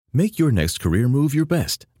Make your next career move your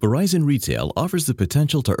best. Verizon Retail offers the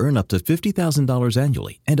potential to earn up to $50,000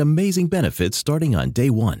 annually and amazing benefits starting on day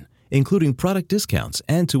one, including product discounts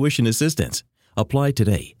and tuition assistance. Apply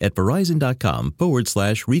today at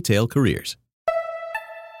verizon.com/retail careers.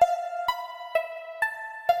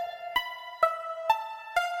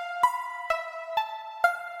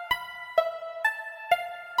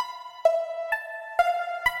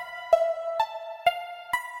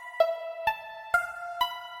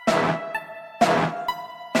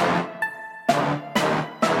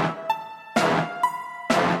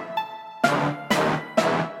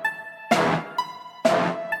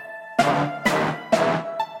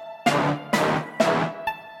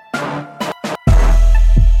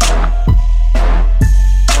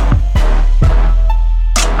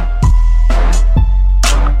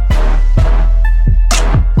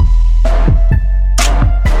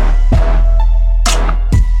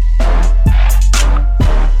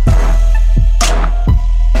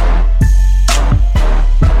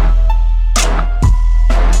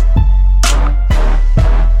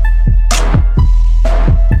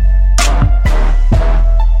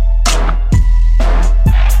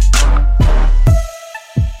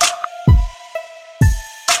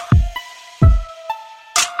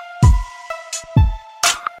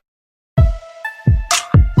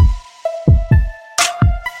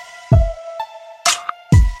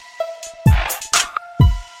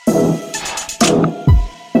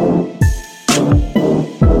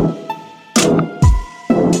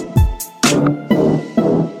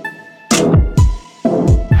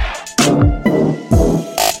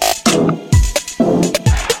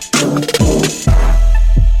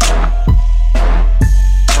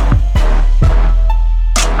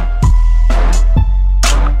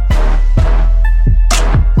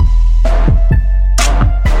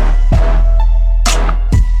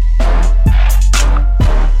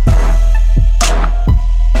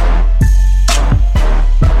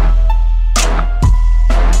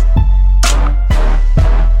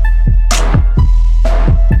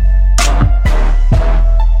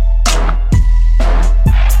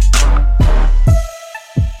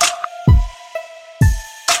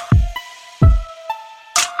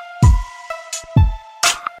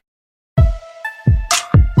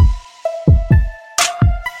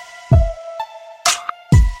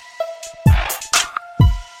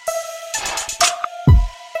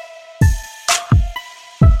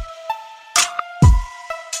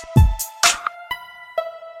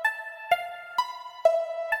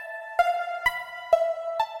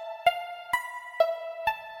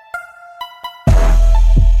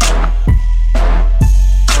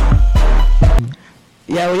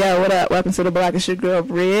 Yo, what up? Welcome to the Black and Shit Girl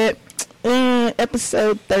Red.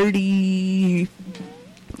 Episode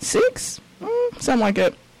 36? Something like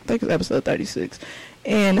that. I think it's episode 36.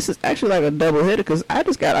 And this is actually like a double hitter because I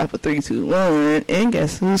just got off of 3, 2, 1. And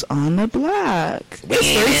guess who's on the block? It's 3, 2, 1.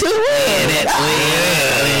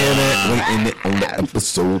 We in it on the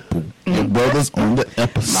episode. Your brother's on the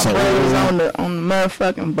episode. My brother's on the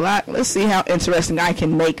motherfucking block. Let's see how interesting I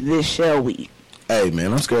can make this, shall we? Hey,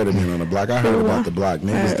 man, I'm scared of being on the block. I heard about the block.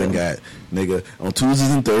 Niggas done got, on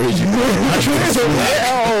Tuesdays and Thursdays. You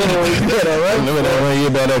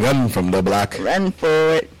better run from the block. Run for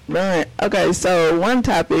it. Run. Okay, so one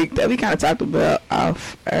topic that we kind of talked about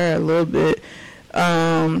off air a little bit.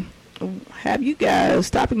 Have you guys,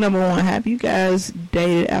 topic number one, have you guys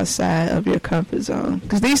dated outside of your comfort zone?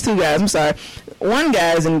 Because these two guys, I'm sorry, one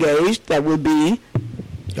guy is engaged, that would be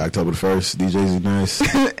October 1st, DJ's nice.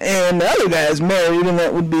 and the other guy is married, and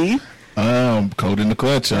that would be Code in the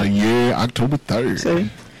Clutch, year October 3rd. So, did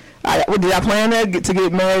y'all plan that to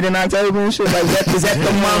get married in October and shit? Like is that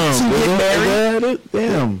the month to get married?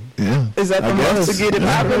 Damn. Yeah. Is that the month to get it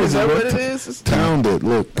poppin'? Is that what it is? Town that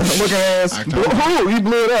look. Look at ass. Who? You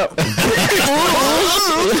blew it up.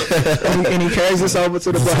 and he carries this over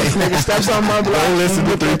to the block. Nigga, steps on my block. Don't listen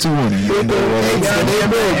to 3, 2, 1.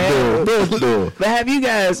 But have you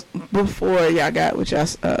guys, before y'all got with y'all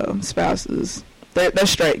spouses, they're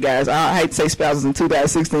straight guys. I hate to say spouses in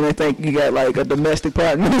 2016. They think you got like a domestic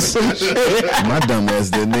partner. My dumb ass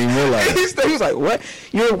didn't even realize. He was like, what?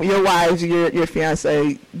 Your wives, your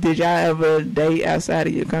fiance, did y'all ever date outside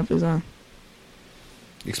of your comfort zone?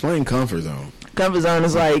 Explain comfort zone. Comfort zone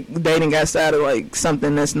is like dating outside of like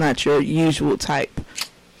something that's not your usual type.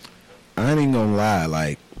 I ain't even gonna lie,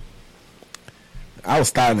 like I was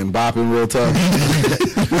starting and bopping real tough.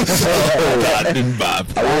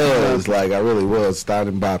 I really was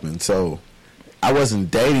starting bopping. So I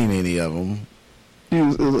wasn't dating any of them.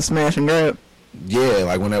 It was a smash and grab. Yeah,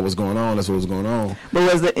 like when that was going on, that's what was going on.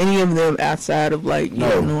 But was there any of them outside of like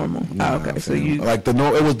your normal? No, okay, so you like it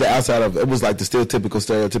was the outside of, it was like the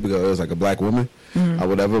stereotypical. It was like a black woman or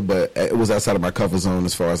whatever, but it was outside of my comfort zone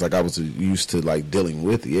as far as like I was used to like dealing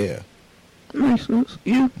with. Yeah, makes sense.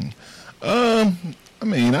 You? I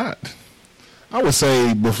mean, I would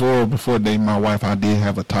say before dating my wife, I did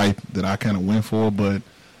have a type that I kind of went for, but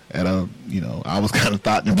at a, I was kind of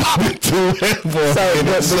thought about it too. So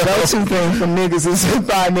the go-to thing for niggas is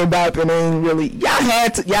thought about it ain't really.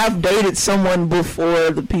 Y'all dated someone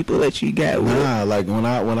before the people that you got with. Nah, like when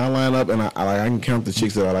I line up and I can count the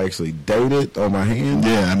chicks that I actually dated on my hand.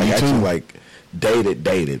 Yeah, me too. Actually like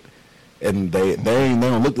dated. And they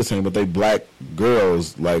don't look the same, but they black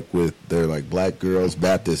girls, like they're like black girls,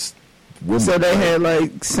 Baptist women. So they had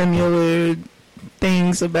like similar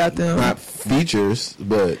things about them. Not features,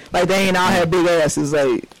 but like they ain't all had big asses. Like,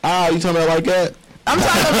 you talking about like that? I'm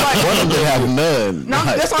talking about like one of them have none. No,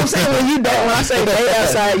 that's what I'm saying. When I say date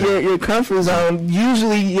outside your comfort zone,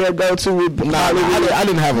 usually your go-to would be. I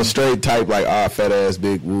didn't have a straight type like fat ass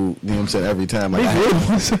big woo. You know what I'm saying? Every time like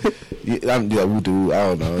I'm woo dude.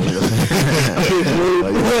 I don't know.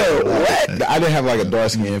 What? I didn't have like a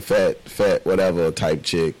dark skinned fat whatever type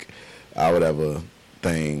chick, whatever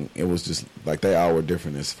thing. It was just like they all were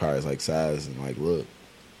different as far as like size and like look.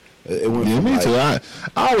 It went me like, too. I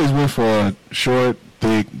always went for a short,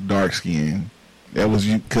 thick, dark skin. That was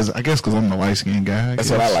you, because I'm the light skinned guy.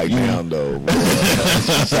 That's what I like now, though.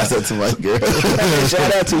 Shout out to my girl.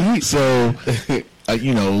 Shout out to you. So,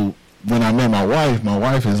 when I met my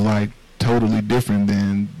wife is like totally different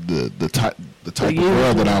than the type of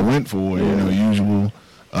girl that I went for. Yeah. Usual.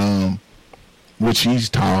 Which she's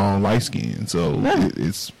tall, light skinned, so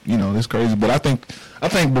it's it's crazy. But I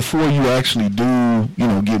think before you actually do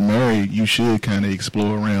get married, you should kind of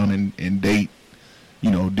explore around and date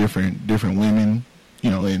different women,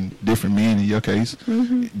 and different men in your case,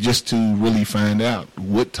 just to really find out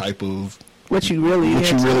what type of what you really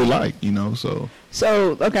like,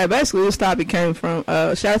 So okay, basically this topic came from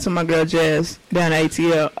shout out to my girl Jazz down at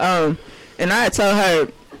ATL, and I told her,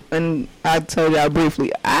 and I told y'all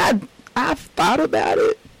briefly, I've thought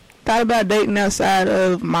about dating outside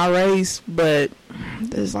of my race, but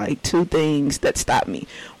there's like two things that stop me.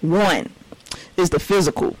 One is the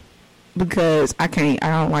physical, because I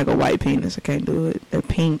don't like a white penis. I can't do it. They're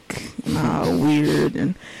pink and all weird,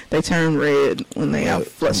 and they turn red when they are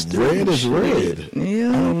flustered. Red is red. Yeah,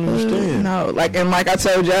 I don't understand. No, like I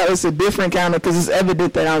told y'all, it's a different kind of, because it's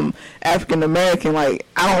evident that I'm African American. Like,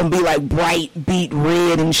 I don't be like bright beet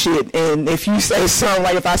red and shit. And if you say something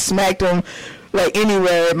like, if I smacked him like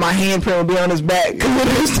anywhere, my handprint will be on his back because it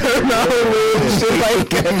is turned all red and shit like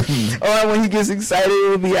that. Or when he gets excited,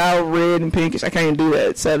 it'll be all red and pinkish. I can't do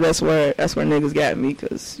that. So that's where niggas got me,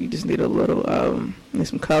 because you just need a little need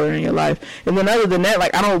some color in your life. And then other than that,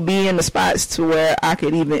 like, I don't be in the spots to where I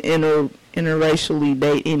could even interracially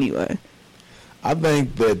date anyway. I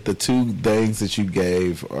think that the two things that you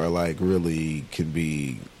gave are like really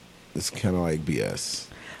it's kind of like BS.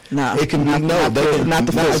 No, it can be not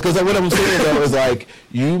the first. Because what I'm saying though is like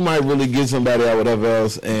you might really get somebody or whatever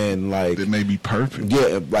else, and like it may be perfect.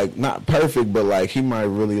 Yeah, like not perfect, but like he might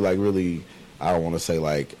really I don't want to say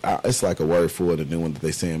like it's like a word for the new one that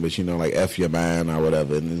they saying, but like F your mind or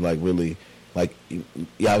whatever, and it's like really like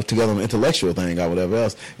y'all together on an intellectual thing or whatever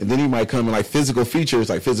else, and then he might come in like physical features,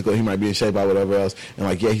 like physical, he might be in shape or whatever else, and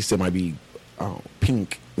like he still might be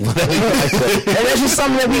pink. And that's just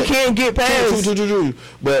something that we can't get past.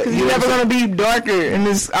 But you're never gonna be darker, and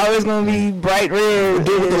it's always gonna be bright red.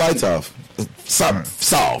 Do it with the lights off.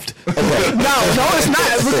 Solved. Okay. No, it's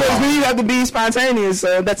not, because then you have to be spontaneous.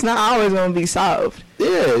 So that's not always gonna be solved.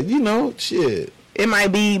 Yeah, shit. It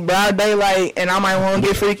might be broad daylight, and I might want to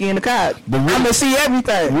get freaky in the car. I'm gonna see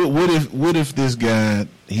everything. What if this guy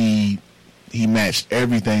he matched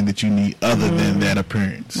everything that you need other than that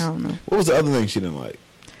appearance? I don't know. What was the other thing she didn't like?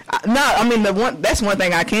 That's one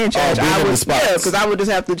thing I can change. Because I would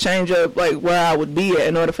just have to change up like where I would be at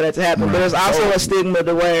in order for that to happen. Right. But there's also a stigma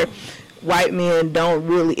to where white men don't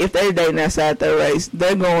really, if they're dating outside their race,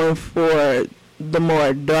 they're going for the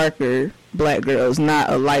more darker black girls, not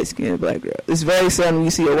a light skinned black girl. It's very seldom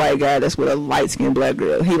you see a white guy that's with a light skinned black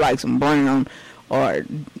girl. He likes them brown or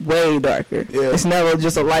way darker. Yeah. It's never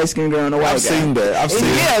just a light skinned girl and a white guy. I've seen that.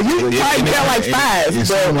 Yeah, you probably got like five. It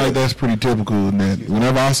seems like that's pretty typical. That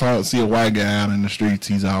whenever I see a white guy out in the streets,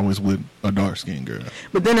 he's always with a dark skinned girl.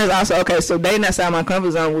 But then there's also, so dating outside my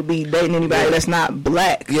comfort zone would be dating anybody that's not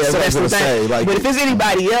black. Yeah, so that's the thing. But if it's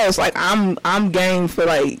anybody else, like I'm game for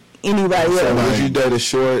like anybody else. So would you date a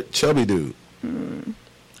short, chubby dude?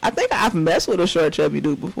 I think I've messed with a short, chubby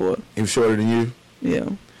dude before. He was shorter than you? Yeah.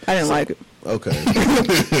 I didn't like it. Okay.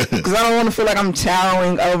 Because I don't want to feel like I'm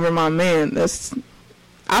towering over my man. Some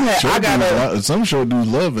short dudes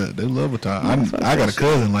love it. They love a tall. I got a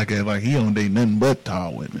cousin like that. Like, he don't date nothing but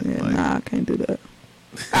tall women. Yeah, like, nah, I can't do that.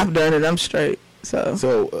 I've done it. I'm straight. So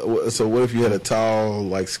what if you had a tall,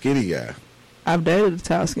 like, skinny guy? I've dated a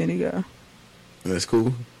tall, skinny guy. That's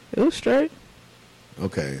cool? It was straight.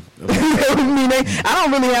 Okay. I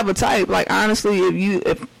don't really have a type. Like, honestly,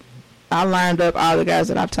 if I lined up all the guys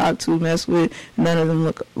that I've talked to, messed with, none of them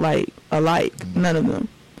look like alike. None of them.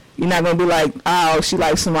 You're not going to be like, oh, she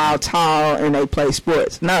likes them all tall and they play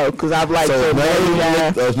sports. No, because I've liked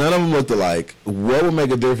if none of them looked alike, what would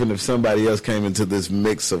make a difference if somebody else came into this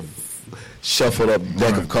mix of shuffled up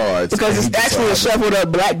deck of cards? Because it's actually a shuffled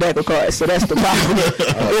up black deck of cards, so that's the problem.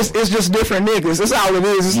 It's just different niggas. That's all it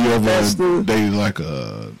is. You ever dated like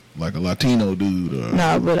a Latino dude?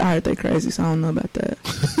 No, but I heard they crazy, so I don't know about that.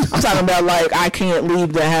 I'm talking about, like, I can't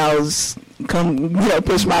leave the house, come,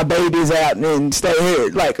 push my babies out and stay here.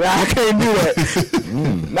 Like, I can't do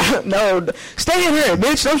that. No, stay in here,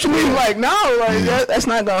 bitch. Don't you leave? Like, no, like that's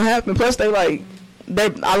not gonna happen. Plus, I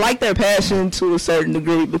like their passion to a certain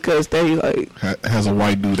degree because they like. Has a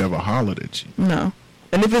white dude ever hollered at you? No,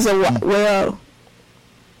 and if it's not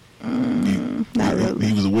really.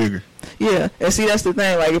 He was a wigger. Yeah, and see, that's the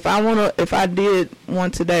thing. Like, if I did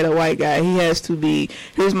want to date a white guy, he has to be.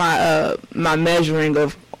 Here's my my measuring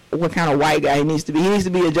of what kind of white guy he needs to be. He needs to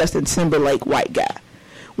be a Justin Timberlake white guy,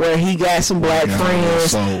 where he got some black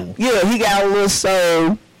friends. Yeah, he got a little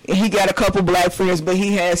soul. He got a couple black friends, but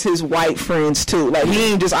he has his white friends too. Like,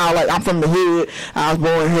 he ain't just all like, I'm from the hood, I was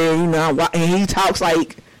born here, and he talks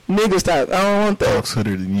like niggas talk. I don't want that. Talks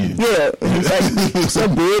hooder than you. Yeah. He's like, so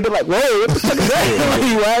big. They're like, whoa, what the fuck is that?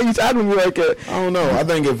 Like, why are you talking to me like that? I don't know. I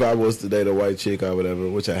think if I was to date a white chick or whatever,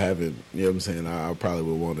 which I haven't, you know what I'm saying, I probably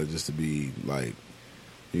would want it just to be like,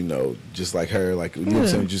 just like her, like, you know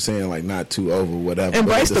what you're saying, like, not too over, whatever.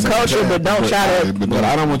 Embrace the culture, but don't try to. But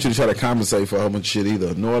I don't want you to try to compensate for a whole bunch of shit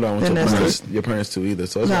either. Nor do I want your parents to either.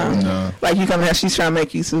 So it's no. Like, you come out, she's trying to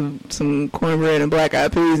make you some cornbread and black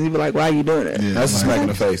eyed peas, and you be like, why are you doing it? Yeah, that's a smack in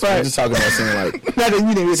the face. Right. I'm just talking about saying,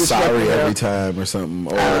 like, sorry every time or something.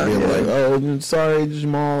 Or being like, oh, sorry,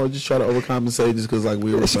 Jamal, or just try to overcompensate just because, like,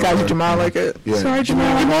 we were. She called you Jamal like it? Yeah. Sorry,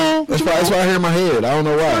 Jamal. That's why I hear in my head. I don't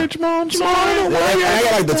know why. Sorry, Jamal. I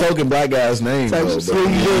got, like, the token black guy's name, though.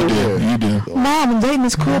 You do. Mom, I'm dating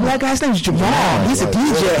this cool black guy's name is Jamal. He's a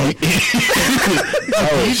DJ.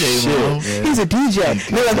 DJ, He's a DJ.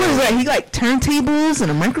 They're like, what is that? He like turntables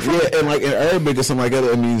and a microphone? Yeah, and like in Arabic or something like that,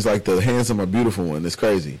 it means like the handsome or beautiful one. It's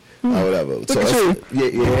crazy. Or whatever. Look at you.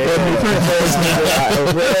 Yeah.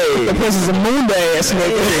 The prince is a moon day ass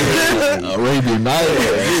nigga. Arabian Night.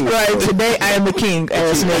 Right, today I am the king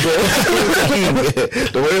ass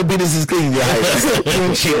nigga. The real business is king, guys.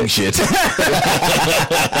 King shit. I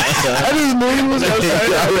just knew he was going to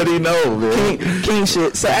say I already know, man. King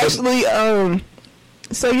shit. So actually,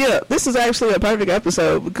 this is actually a perfect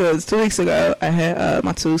episode because 2 weeks ago I had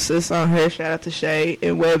my two sis on here. Shout out to Shay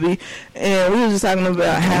and Webby, and we were just talking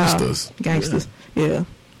about how gangsters. Yeah.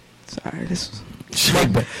 Sorry, this was.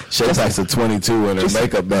 Shay packs a 22 in her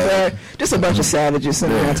makeup bag. Just a bunch of savages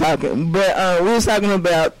sitting there talking. But we was talking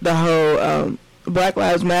about the whole Black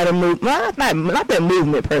Lives Matter movement. Not that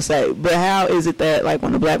movement per se, but how is it that, like,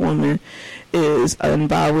 when a black woman is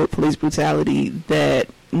involved with police brutality, that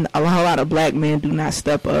a whole lot of black men do not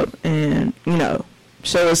step up and,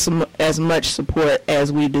 show us as much support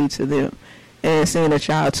as we do to them. And seeing a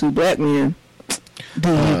child, two black men, do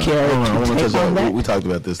you care to take on that? We talked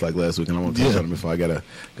about this like last week, and I want to touch on it before I gotta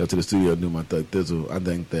go to the studio and do my Thug Thizzle. I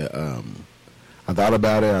think that I thought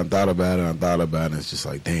about it, and it's just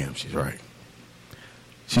like, damn, she's right.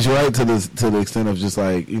 She's right to the extent of just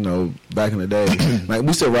like, back in the day, like,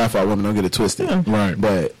 we still ride for our women, don't get it twisted. Yeah. Right.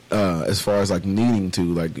 But as far as like needing to,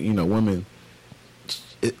 like, women,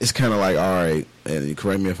 it's kind of like, all right, and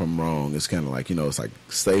correct me if I'm wrong, it's kind of like, it's like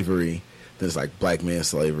slavery, then it's like black man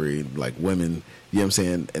slavery, like women, you know what I'm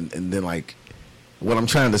saying? And then, like, what I'm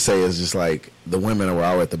trying to say is just like the women were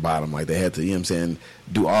all at the bottom, like they had to, you know what I'm saying,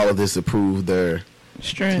 do all of this to prove their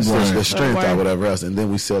strength, their strength or whatever else, and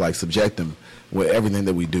then we still like subject them with everything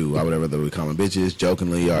that we do, or whatever, that we call them bitches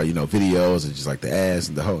jokingly, or videos, or just like the ass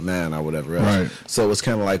and the whole nine, or whatever else. Right. So it's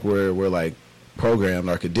kind of like we're like programmed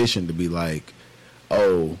or conditioned to be like,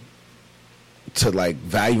 oh, to like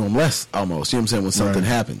value them less almost. You know what I'm saying? When something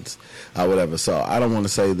happens. Whatever. So I don't want to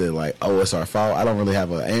say that like, oh, it's our fault. I don't really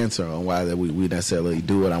have an answer on why that we necessarily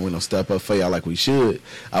do it. I want to step up for y'all like we should.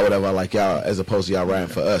 Whatever. I like y'all as opposed to y'all riding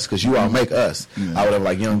for us because you all make us. I would have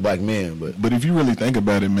like young black men. But if you really think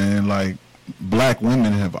about it, man, like black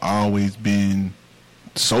women have always been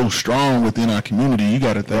so strong within our community. You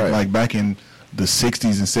got to think like back in the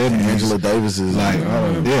 60s and 70s. Angela Davis is like,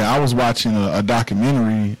 I was watching a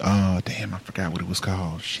documentary. Damn, I forgot what it was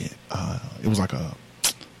called. Shit. It was like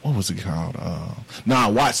what was it called?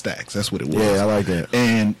 Watt Stacks. That's what it was. Yeah, I like that.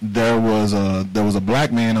 And there was a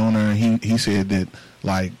black man on there. And he said that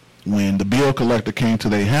like when the bill collector came to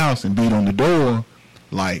their house and beat on the door,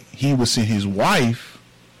 like he would send his wife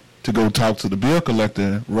to go talk to the bill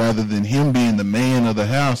collector rather than him being the man of the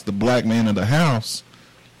house, the black man of the house.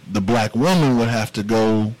 The black woman would have to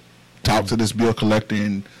go talk to this bill collector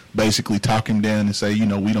and basically talk him down and say,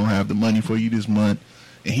 we don't have the money for you this month.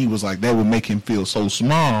 And he was like, that would make him feel so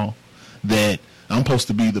small that I'm supposed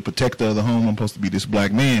to be the protector of the home. I'm supposed to be this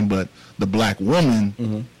black man, but the black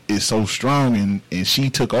woman is so strong and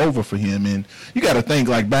she took over for him. And you got to think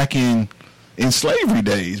like back in slavery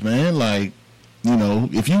days, man, like,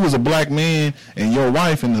 if you was a black man and your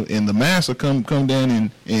wife and the master come down and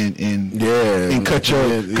cut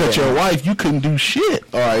your wife, you couldn't do shit.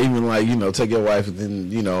 Or even like take your wife and then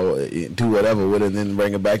do whatever with it and then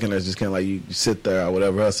bring it back in there. It's just kind of like you sit there or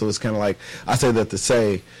whatever else. So it's kind of like I say that to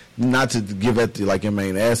say not to give at the, like your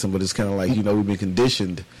main answer, but it's kind of like we've been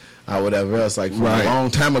conditioned. Whatever else, like from a long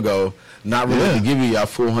time ago, not really to give you y'all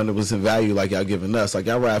full 100% value like y'all giving us. Like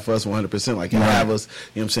y'all ride for us 100%, like y'all have us.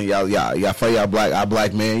 You know what I'm saying? Y'all for y'all our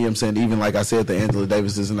black man. You know what I'm saying? Even like I said, the Angela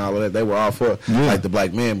Davises and all of that, they were all for like the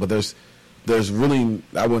black man. But there's really,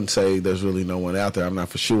 I wouldn't say there's really no one out there. I'm not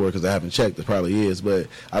for sure because I haven't checked. There probably is, but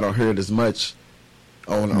I don't hear it as much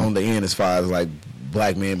on the end as far as like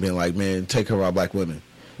black men being like, man, take care of our black women.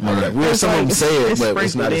 Right. We have some of them say it, but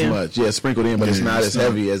it's not as much. Yeah, sprinkled in, but it's not as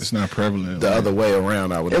heavy as it's not prevalent. The other way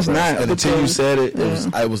around. I would. It's not. And until you said it,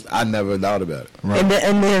 I never thought about it. Right.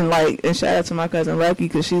 And then like, and shout out to my cousin Lucky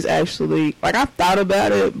because she's actually like I thought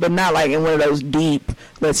about it, but not like in one of those deep.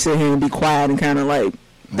 Let's sit here and be quiet and kind of like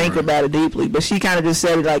think about it deeply. But she kind of just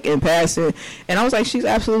said it like in passing, and I was like, she's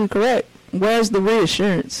absolutely correct. Where's the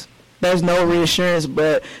reassurance? There's no reassurance,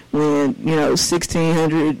 but when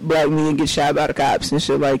 1,600 black men get shot by the cops and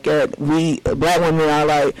shit like that, we black women are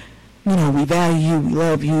like, we value you, we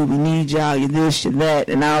love you, we need y'all, you this, you that,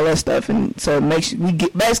 and all that stuff, and so it makes we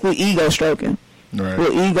get basically ego stroking. Right.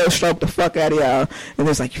 We'll ego stroke the fuck out of y'all, and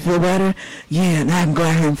it's like, you feel better? Yeah, now I can go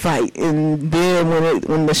out here and fight. And then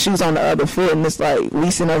when the shoe's on the other foot, and it's like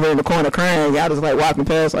we sitting over in the corner crying, y'all just like walking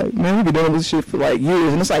past, like, man, we've been doing this shit for like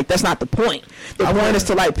years, and it's like that's not the point. The point is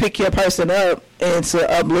to like pick your person up and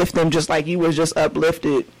to uplift them, just like you was just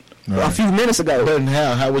uplifted a few minutes ago. But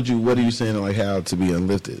how would you? What are you saying? Like how to be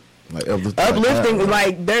uplifted? Like uplifting,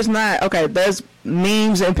 like there's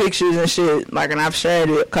memes and pictures and shit, like, and I've shared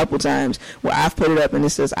it a couple times where I've put it up and it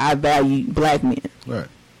says I value black men. Right.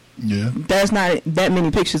 Yeah. There's not that many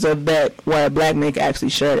pictures of that where a black man can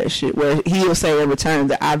actually share that shit, where he'll say in return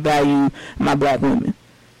that I value my black women.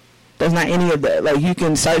 There's not any of that. Like you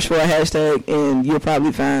can search for a hashtag and you'll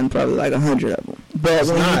probably find like 100 of them. But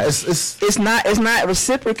it's not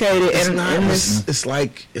reciprocated.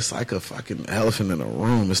 It's like a fucking elephant in a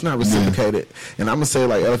room. It's not reciprocated. And I'm gonna say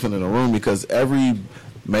like elephant in a room because every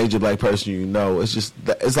major black person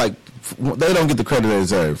it's like they don't get the credit they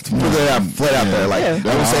deserve. Put that flat out there, like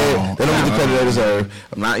they don't say it, they don't get the credit they deserve.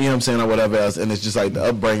 I'm not, what I'm saying, or whatever else. And it's just like the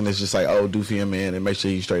upbringing is just like, do for your man and make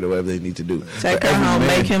sure he's straight or whatever they need to do. Take her home,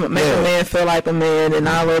 make a man feel like a man and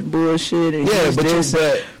all that bullshit. And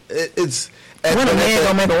it's when a man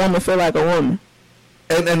gonna make a woman feel like a woman.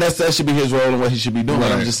 And that should be his role and what he should be doing.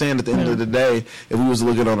 Right. I'm just saying at the end of the day, if we was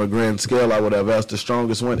looking on a grand scale or whatever else, the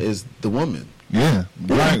strongest one is the woman. Yeah,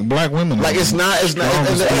 black women. Like there's no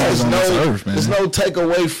take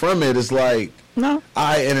away from it. It's like no.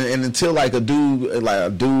 And until like a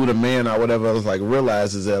man or whatever else like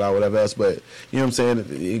realizes that or whatever else, but you know what I'm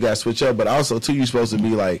saying, you got to switch up. But also too, you're supposed to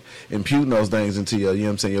be like imputing those things into your, you know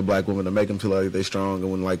what I'm saying, your black woman to make them feel like they strong,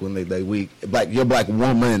 and when they weak, your black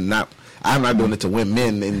woman, not. I'm not doing it to win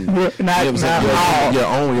men and your one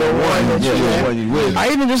you with. Or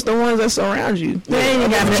even just the ones that surround you. They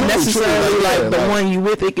ain't got necessarily like the one you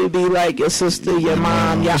with. It could be like your sister, your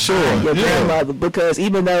mom, your aunt, your grandmother. Because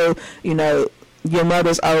even though your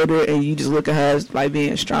mother's older and you just look at her as like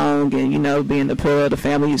being strong and, you know, being the pillar of the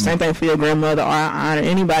family. Same thing for your grandmother or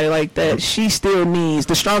anybody like that. She still needs,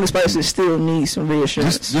 the strongest person still needs some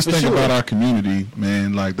reassurance. Just think about our community,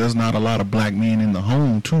 man. Like, there's not a lot of black men in the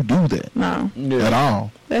home to do that. No. At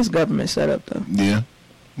all. That's government set up, though. Yeah,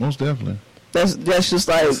 most definitely. That's just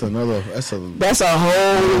like That's a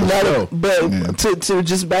whole nother. But Yeah. to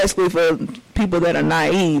just basically for people that are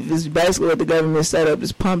naive, is basically what the government set up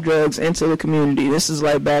is pump drugs into the community. This is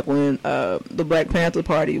like back when the Black Panther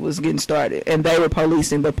Party was getting started, and they were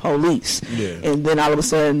policing the police. Yeah. And then all of a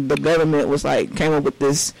sudden, the government was like came up with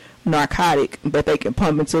this narcotic that they can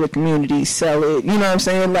pump into the community, sell it. You know what I'm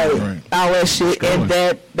saying? Like Right. all that shit, Sure. and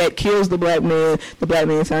that kills the black man. The black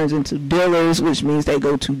man turns into dealers, which means they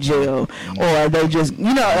go to jail, or they just Turn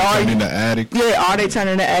into addicts. are they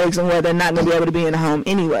turning into addicts and where they're not going to be able to be in the home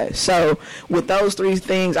anyway. So with those three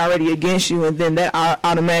things already against you, and then that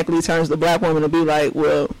automatically turns the black woman to be like,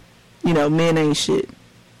 well, men ain't shit.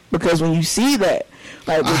 Because when you see that,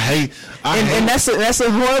 like, and that's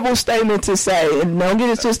a horrible statement to say. And don't get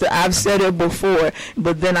it twisted. I've said it before,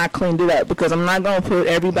 but then I cleaned it up because I'm not gonna put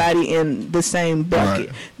everybody in the same bucket.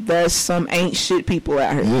 Right. There's some ain't shit people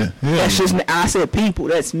out here. Yeah. That's just, I said people.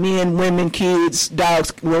 That's men, women, kids,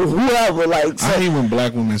 dogs, whoever. Like, so, I hate when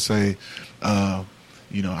black women say, I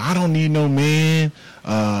don't need no man.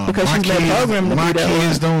 Because she's been programmed to my be that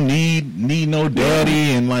kids way. don't need no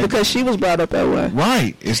daddy, and like because she was brought up that way.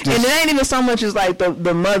 right. It's just And it ain't even so much as like the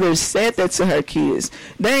mother said that to her kids.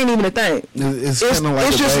 That ain't even a thing. It's It's kind of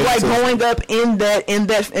like just like growing up in that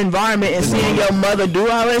environment and seeing your mother do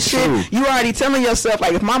all that shit. True. You already telling yourself,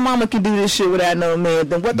 like, if my mama can do this shit without no man,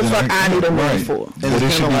 then what the Yeah, fuck I need a man right. for? And But it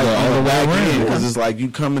it's should kind be of like the other way around. because it's like you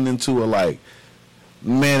coming into a like.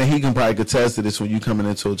 Man, and he can probably contest to this when you coming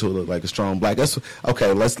into like a strong black. That's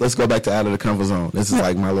okay. Let's go back to out of the comfort zone. This is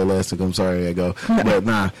like my little ass. I'm sorry, I go, but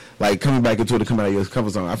nah. Like coming back into it, to come out of your comfort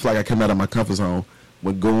zone. I feel like I come out of my comfort zone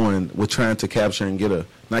with trying to capture and get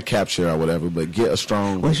not capture or whatever, but get a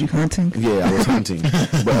strong. Was you hunting? Yeah, I was hunting,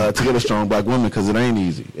 but to get a strong black woman because it ain't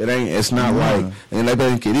easy. It's not like, and they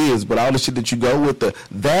think it is. But all the shit that you go with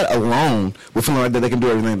that alone, with feeling like that they can do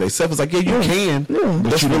everything themselves. It's like you can, but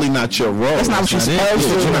that's really not your role. That's not what you're supposed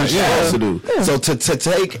to do. You're not supposed to do. Yeah. So to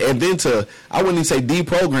take and then I wouldn't even say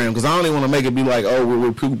deprogram because I don't even want to make it be like, oh, we're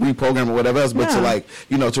reprogram or whatever else. But to like,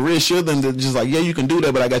 to reassure them that just like, yeah, you can do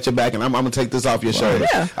that, but I got your back, and I'm gonna take this off your shoulders.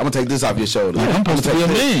 Yeah. I'm gonna take this off your shoulders. I'm supposed to be a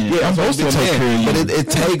man. Yeah, I'm supposed to take care of you.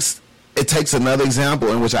 But it takes another example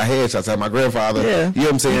in which I had. So I said my grandfather. Yeah. You know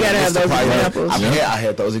what I'm saying? You gotta have That's the those part examples. I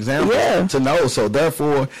had those examples to know. So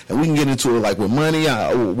therefore, and we can get into it like with money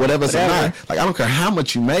or whatever. So not, like I don't care how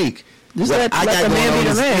much you make. Just what let I the got man going be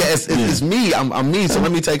on the man. it's me. I'm me. So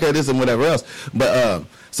let me take care of this and whatever else. But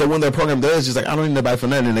so when their program does, just like I don't need nobody for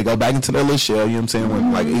nothing, and they go back into their little shell. You know what I'm saying?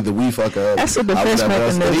 When like either we fuck up, That's a or defense whatever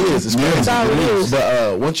else. mechanism. It is. It's crazy. That's all it is.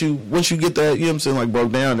 But once you get that, you know what I'm saying, like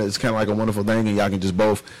broke down, it's kind of like a wonderful thing, and y'all can just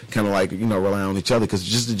both kind of like rely on each other. Because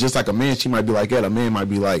just like a man, she might be like that. A man might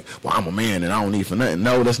be like, well, I'm a man and I don't need for nothing.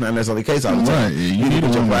 No, that's not necessarily the case all the time. Right. You You need to need put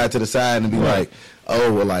a your woman. pride to the side and be like,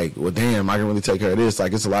 oh, well, damn, I can really take care of this.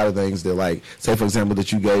 Like, it's a lot of things that, like, say, for example, that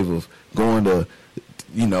you gave of going to,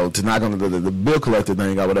 to knock on the bill collector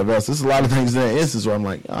thing or whatever else. There's a lot of things in that instance where I'm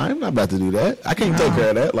like, I'm not about to do that. I can't take care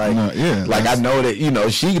of that. Like, like I know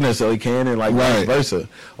that, she necessarily can, and like vice versa,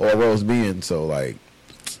 or Rose being. So, like,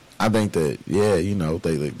 I think that,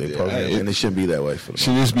 they program, and it shouldn't be that way for them.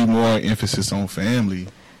 Should just be more emphasis on family.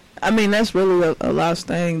 I mean, that's really a lost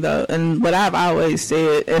thing, though. And what I've always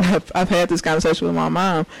said, and I've had this conversation with my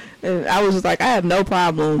mom, and I was just like, I have no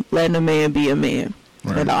problem letting a man be a man.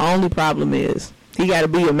 Right. And the only problem is he got to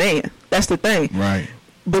be a man. That's the thing. Right.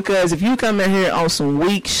 Because if you come in here on some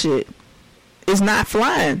weak shit, it's not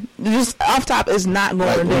flying. Just off top, it's not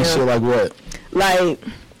going down. Like, shit like what? Like,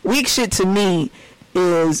 weak shit to me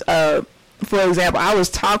is, for example, I was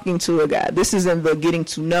talking to a guy. This is in the getting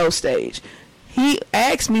to know stage. He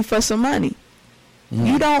asked me for some money.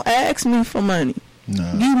 You don't ask me for money. No.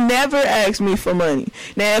 You never ask me for money.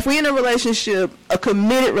 Now, if we're in a relationship, a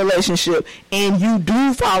committed relationship, and you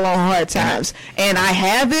do fall on hard times, and I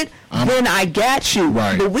have it, then I got you.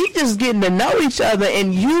 Right. But we just getting to know each other,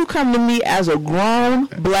 and you come to me as a grown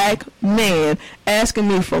black man asking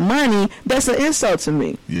me for money, that's an insult to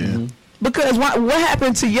me. Yeah. Because what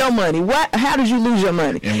happened to your money? How did you lose your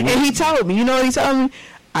money? And he told me, you know what he told me?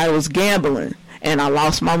 I was gambling and I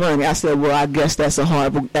lost my money. I said, well, I guess that's a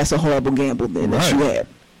horrible gamble then that you had.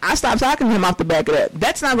 I stopped talking to him off the back of that.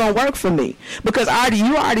 That's not gonna work for me because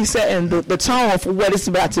you already setting the tone for what it's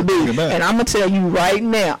about to be. And I'm gonna tell you right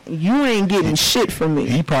now, you ain't getting shit from me.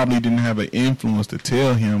 He probably didn't have an influence to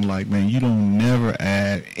tell him, like, man, you don't never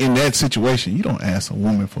ask in that situation. You don't ask a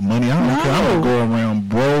woman for money. I don't care. I'm gonna go around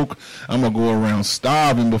broke. I'm gonna go around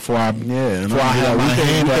starving before I have my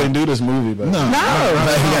hand. We couldn't do this movie, but no.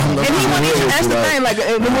 And he wouldn't even. That's the thing. Like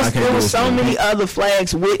there was so many other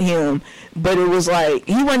flags with him, but it was like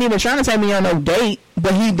he wasn't even trying to take me on no date.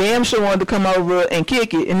 But he damn sure wanted to come over and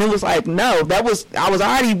kick it, and it was like, no, I was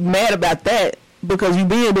already mad about that because you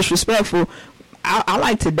being disrespectful. I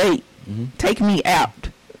like to date. Mm-hmm. Take me out.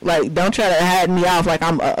 Like, don't try to hide me off like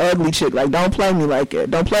I'm an ugly chick. Like, don't play me like that.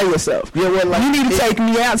 Don't play yourself. Yeah, well, like, you need to take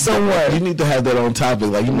me out somewhere. You need to have that on topic.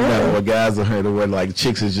 Like, you know what guys are heard where like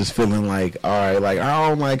chicks is just feeling like, all right, like I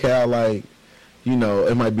don't like how like, you know,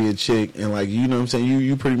 it might be a chick and like, you know what I'm saying,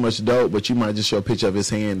 you pretty much dope, but you might just show a picture of his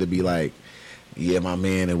hand to be like, yeah, my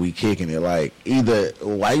man, and we kicking it. Like, either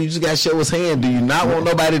why you just got to show his hand? Do you not want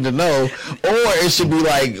nobody to know? Or it should be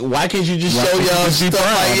like, why can't you just show y'all stuff?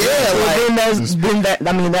 Like,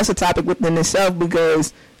 then that's a topic within itself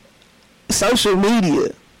because social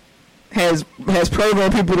media has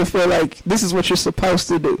programmed people to feel like this is what you're supposed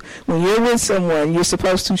to do. When you're with someone, you're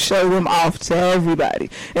supposed to show them off to everybody.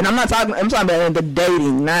 And I'm talking about in the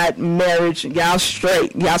dating, not marriage. Y'all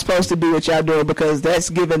straight. Y'all supposed to do what y'all doing because that's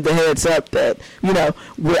giving the heads up that, you know,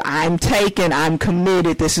 I'm taken, I'm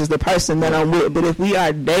committed, this is the person that I'm with. But if we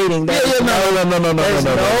are dating, there's no need to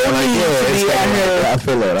be out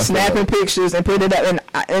here snapping pictures and putting it up.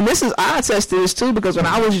 And this is, I attest to this too because when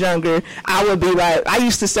I was younger, I would be like, I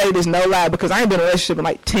used to say this no lie because I ain't been in a relationship in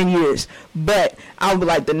like 10 years. But I would be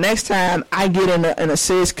like, the next time I get in a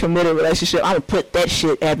serious committed relationship, I'm going to put that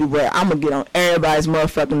shit everywhere. I'm going to get on everybody's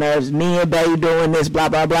motherfucking nerves. Me and Bae doing this, blah,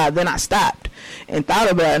 blah, blah. Then I stopped and thought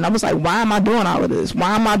about it. And I was like, why am I doing all of this?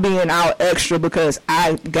 Why am I being out extra because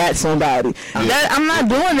I got somebody? I'm not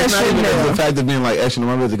doing that shit now. The fact of being like extra,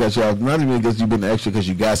 not even because you've been extra because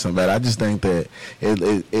you got somebody. I just think that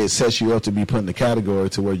it sets you up to be put in the category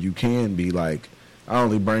to where you can be like, I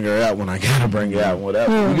only bring her out when I gotta bring her out,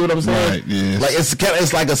 whatever. You get what I'm saying? Right, yes. Like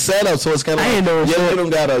it's like a setup, so it's kind of like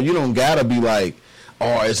you don't gotta be like,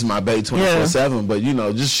 oh, it's my bae 24/7, but you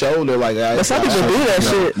know, just show her like. But some people do that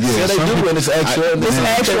shit. Yeah, they do, and it's extra. It's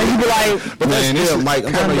extra. You be like, but man,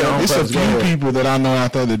 it's a few people that I know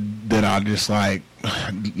out there that are just like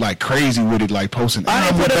crazy with it, like posting.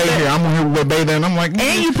 I'm with Bae here. I'm with Bae there, and I'm like,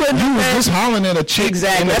 and you put you was just hollering at a chick.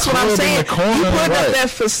 Exactly. That's what I'm saying. You put up that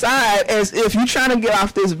facade as if you trying to get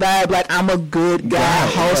off this vibe, like I'm a good guy,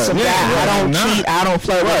 wholesome guy. I don't cheat. I don't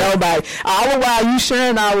flirt with nobody. All the while you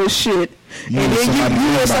sharing our shit. And then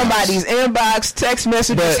you in somebody's inbox, text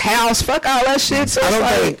messages, house, fuck all that shit. So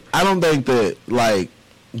I don't think that like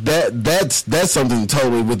that's something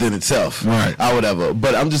totally within itself, right? Or whatever.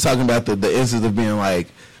 But I'm just talking about the instance of being like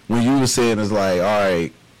when you were saying it's like, all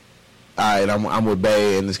right, I'm with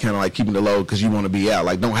Bae, and it's kind of like keeping it low because you want to be out.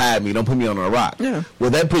 Like, don't hide me, don't put me under a rock. Yeah.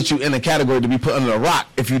 Well, that puts you in a category to be put under a rock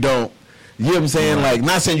if you don't. You know what I'm saying? Right. Like,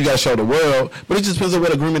 not saying you got to show the world, but it just depends on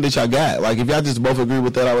what agreement that y'all got. Like, if y'all just both agree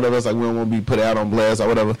with that or whatever, it's like we don't want to be put out on blast or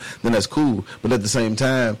whatever, then that's cool. But at the same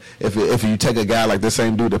time, if you take a guy like the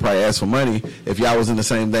same dude that probably asked for money, if y'all was in the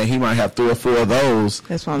same thing, he might have 3 or 4 of those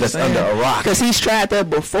that's under a rock. Because he's tried that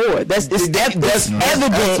before. It's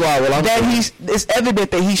evident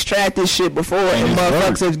that he's tried this shit before and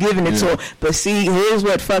motherfuckers have given it to him. But see, here's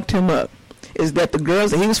what fucked him up. Is that the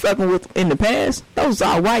girls that he was fucking with in the past, those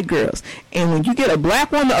are white girls. And when you get a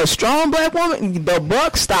black woman, a strong black woman, the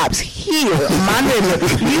buck stops here. My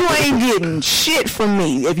nigga, you ain't getting shit from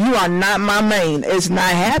me. If you are not my main, it's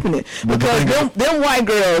not happening. Because them white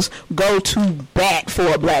girls go to bat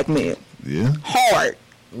for a black man. Yeah. Hard.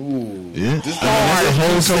 Ooh. Yeah. That's a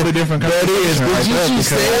whole totally different conversation. That is. But you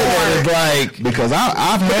said that it's like because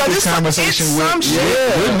I've had this conversation with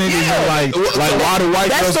niggas like why do white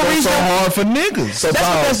girls go so hard for niggas? So that's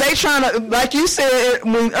because they trying to, like you said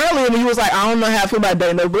earlier when you was like, I don't know how I feel about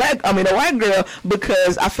dating a white girl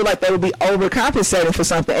because I feel like they would be overcompensating for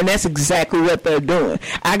something, and that's exactly what they're doing.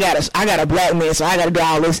 I got a black man, so I got to do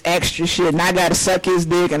all this extra shit, and I got to suck his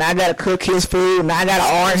dick, and I got to cook his food, and I got to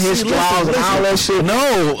iron his straws and all that shit.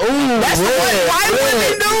 No. That's what white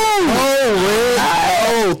women do.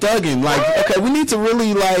 Thugging. Like, okay, we need to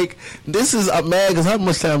really like. This is mad because how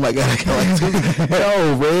much time I got?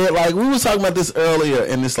 No, Red. Like we was talking about this earlier,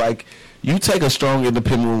 and it's like you take a strong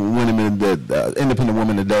independent woman that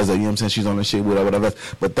does that. You know what I'm saying? She's on the shit with or whatever.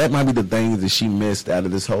 But that might be the thing that she missed out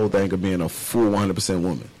of this whole thing of being a full 100%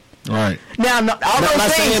 woman. Right. Now, all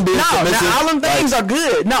those things. Now all them things are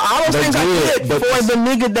good. No, all those things are good for the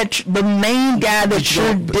nigga the main guy that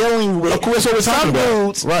you're dealing with. Of course, what we're talking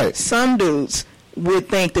about. Right. Some dudes would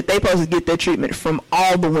think that they supposed to get their treatment from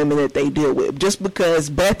all the women that they deal with. Just because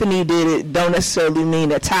Bethany did it don't necessarily mean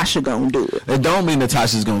that Tasha gonna do it. It don't mean that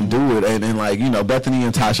Tasha's gonna do it, and like, you know, Bethany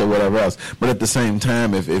and Tasha, whatever else. But at the same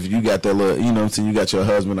time, if you got that little, you know what I'm saying, you got your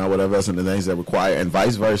husband or whatever else and the things that require, and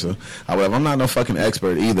vice versa. However, I'm not no fucking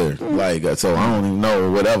expert either. Like, so I don't even know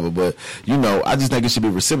or whatever. But, you know, I just think it should be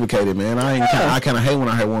reciprocated, man. I kind of hate when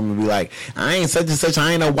I hear women be like, I ain't such and such,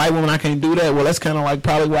 I ain't no white woman, I can't do that. Well, that's kind of like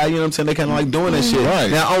probably why, you know what I'm saying, they kind of like doing that shit.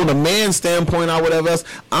 Right. Now, on the man's standpoint or whatever else,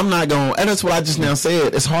 I'm not going, and that's what I just now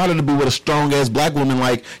said. It's harder to be with a strong ass black woman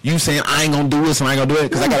like you saying, I ain't gonna do this and I ain't gonna do it,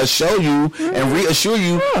 because I gotta show you and reassure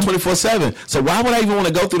you 24/7. So why would I even want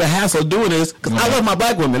to go through the hassle of doing this? Because I love my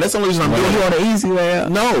black women. That's the only reason I'm doing it. You want the easy way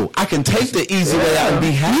out? No, I can take the easy way out and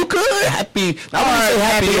be happy. You could happy. I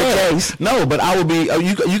wouldn't say happy. No, but I would be.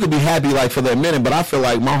 You could be happy like for that minute. But I feel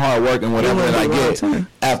like my hard work and whatever that I get.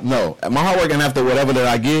 My hard work and after whatever that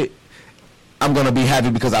I get, I'm going to be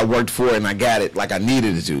happy because I worked for it and I got it like I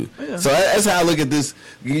needed it to. Yeah. So that's how I look at this,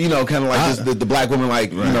 you know, kind of like the black woman,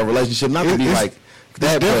 like, you know, relationship. Not to be like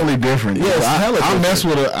that. Definitely different. Yeah, I mess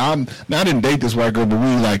with her. I didn't date this white girl, but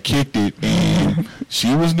we like kicked it. And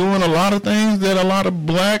she was doing a lot of things that a lot of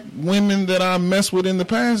black women that I messed with in the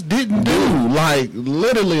past didn't do. Like,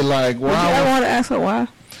 literally, like, wow. I want to ask her why.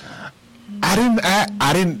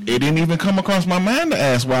 It didn't even come across my mind to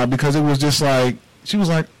ask why, because it was just like, she was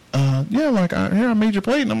like, yeah, like, here, I made your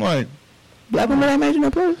plate. And I'm like, black woman that made you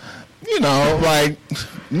no plate? You know, like,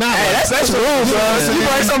 nah. Hey, that's the rules, bro. So you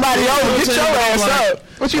bring somebody over, get your ass up.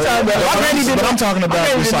 What you talking about? But I'm talking about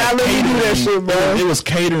just like catering. That shit, bro. It was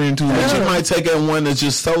catering to. But you might take in one that's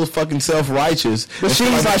just so fucking self-righteous. But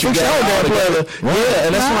she's like, you showed that player. Yeah,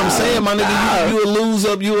 and that's what I'm saying, my nigga. You will lose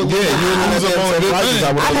up. You will lose up on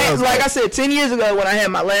good. Like I said, 10 years ago when I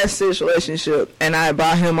had my last serious relationship, and I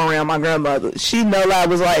brought him around my grandmother, she no lie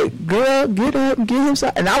was like, girl, get up and get him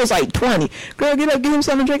something. And I was like 20. Girl, get up, get him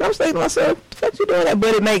something to drink. I'm saying to myself, the fuck you doing that?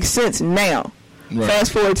 But it makes sense now. Right.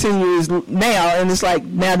 Fast forward 10 years now, and it's like,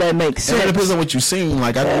 now that makes sense. And it depends on what you seen.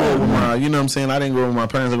 Like, I grew up with my, you know what I'm saying? I didn't grow up with my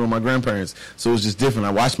parents, I grew up with my grandparents. So it was just different.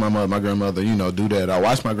 I watched my mother, my grandmother, you know, do that. I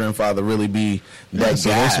watched my grandfather really be that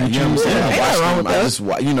guy. You know what I'm saying? I watched him. I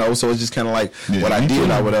just, you know, so it's just kind of like what I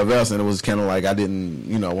did or whatever else. And it was kind of like I didn't,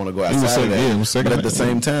 you know, want to go outside of that. But at the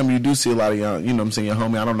same time, you do see a lot of young, you know what I'm saying, your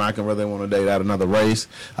homie, I don't knock him whether they want to date out another race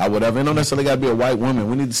or whatever. It don't necessarily got to be a white woman.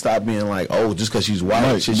 We need to stop being like, oh, just because she's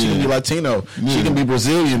white. She can be Latino. She can be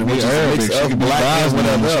Brazilian. Which is a mix of black and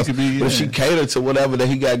whatever else. But if she catered to whatever that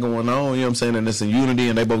he got going on, you know what I'm saying, and it's in unity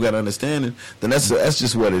and they both got understanding, then that's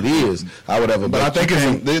just what it is. I whatever. But I think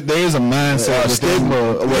there is a mindset,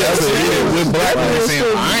 stigma, whatever it is, with black women saying,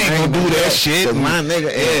 I ain't gonna do that shit. My nigga,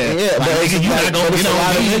 but you not gonna get a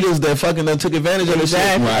lot of niggas that fucking done took advantage of this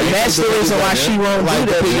shit. That's the reason why she won't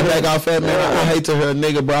do that. Piggyback off that, man. I hate to her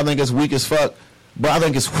nigga, bro. I think it's weak as fuck. But I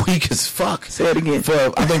think it's weak as fuck. Say it again.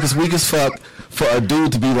 I think it's weak as fuck for a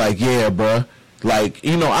dude to be like, yeah, bruh. Like,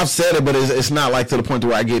 you know, I've said it, but it's not like to the point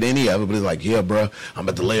where I get any of it. But it's like, yeah, bruh, I'm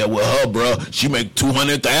about to lay up with her, bruh. She make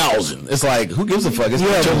 $200,000. It's like, who gives a fuck? It's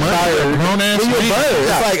not your money. Grown ass.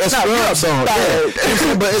 It's like a scrub song.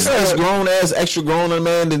 Yeah. But it's grown ass, extra grown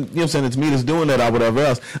man. And, you know what I'm saying? It's me that's doing that or whatever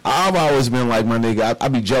else. I've always been like, my nigga, I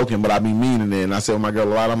be joking, but I be meaning it. And I say with my girl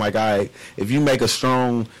a lot, I'm like, all right, if you make a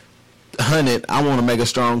strong 100, I want to make a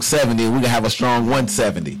strong 70, and we can have a strong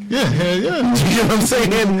 170. Yeah, hell yeah. You know what I'm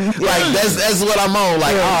saying? Like that's what I'm on.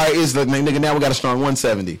 Like, all right, it's like, nigga, now we got a strong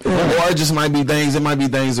 170. Or it just might be things. It might be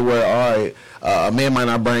things where, all right, a man might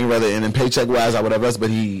not bring rather in paycheck wise or whatever else, but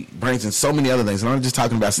he brings in so many other things. And I'm just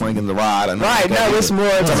talking about slinging the rod. And right, no, it's more.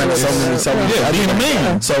 So being a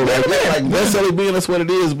man. So like necessarily being that's what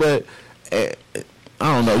it is, but I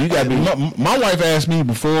don't know. You got to be. My wife asked me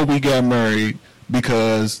before we got married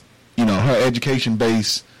because, you know, her education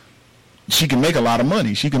base, she can make a lot of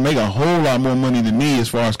money. She can make a whole lot more money than me as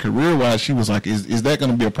far as career-wise. She was like, is that going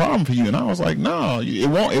to be a problem for you? And I was like, no, it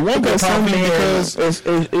won't be a problem for you because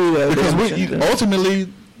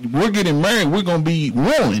ultimately, we're getting married. We're going to be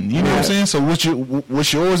ruined. You know what I'm saying? So what's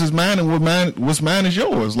yours is mine, and what's mine is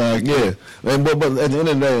yours. Like, yeah. But at the end of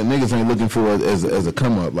the day, niggas ain't looking for it as a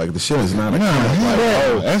come up. Like, the shit is not a come up.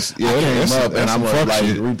 Like, that's and I'm gonna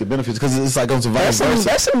like reap the benefits because it's like on survival.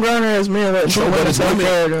 That's some grown ass men that true, but it's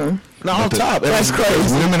women. No, on top. That's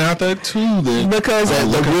crazy. Women out there too. Because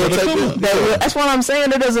that's what I'm saying.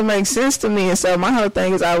 That doesn't make sense to me. And so my whole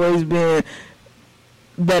thing has always been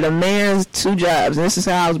that a man's two jobs, and this is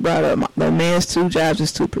how I was brought up, the man's two jobs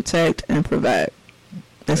is to protect and provide.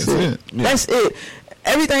 That's it. Yeah. That's it.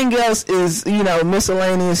 Everything else is,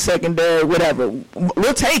 miscellaneous, secondary, whatever.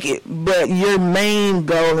 We'll take it, but your main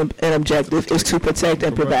goal and objective is to protect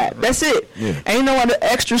and provide. That's it. Yeah. Ain't no other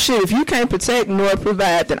extra shit. If you can't protect nor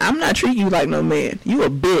provide, then I'm not treating you like no man. You a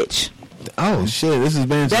bitch. Oh shit! This is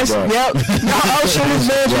Benji. That's bro. yep. No, oh shit, is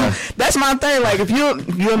Benji. That's my thing. Like if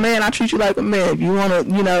you're a man, I treat you like a man. If you want to,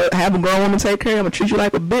 have a grown woman take care of, I'm gonna treat you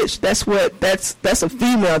like a bitch. That's a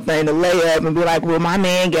female thing to lay up and be like, well, my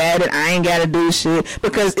man got it. I ain't got to do shit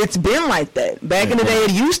because it's been like that. Back in the day,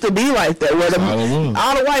 it used to be like that. Where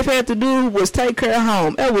all the wife had to do was take care of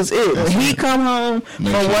home. That was it. When he come home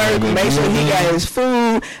from work, make sure he got his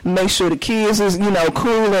food, make sure the kids is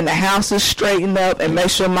cool and the house is straightened up, and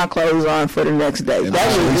make sure my clothes on for the next day. And that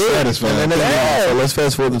was it. So let's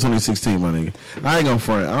fast forward to 2016, my nigga. I ain't gonna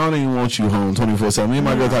front. I don't even want you home 24/7. Me and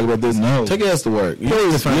my girl talk about this. No. Take your ass to work. You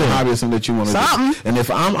need to find a hobby or something that you want to do. And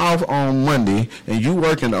if I'm off on Monday and you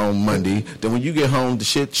working on Monday, then when you get home, the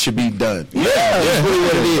shit should be done. That's really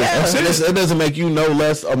what it is. It doesn't make you no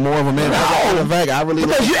less or more of a man. No. In fact, I really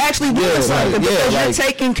because you actually doing something. Because you're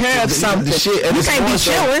taking care of something. The shit, and you can't be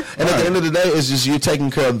chilling. And at the end of the day, it's just you're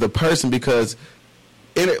taking care of the person because.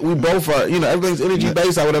 We both are, everything's energy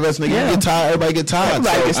based or whatever else. Nigga, you get tired, everybody get tired.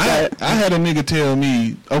 I had a nigga tell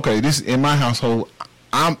me, okay, this in my household,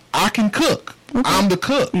 I can cook. Okay. I'm the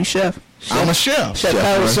cook. You chef. I'm a chef. So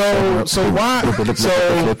why? So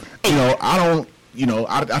I don't.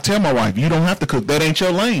 I tell my wife, you don't have to cook. That ain't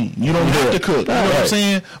your lane. You don't have to cook. You know what I'm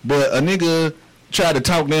saying? But a nigga tried to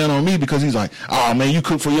talk down on me because he's like, oh man, you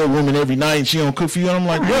cook for your woman every night and she don't cook for you. And I'm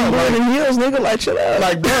like, bro, heels, nigga, like chill out.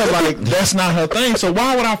 Like, bro, like that's not her thing. So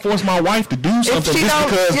why would I force my wife to do something just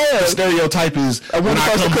because the stereotype is a woman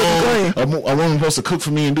supposed to cook a woman supposed to cook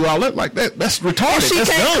for me and do all that? Like that's retarded. If she that's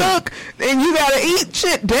can't dumb. cook, then you gotta eat.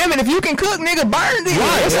 Shit, damn it! If you can cook, nigga, burn it.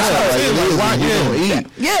 Right?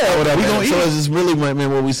 Yeah. We gonna eat. So it's just really,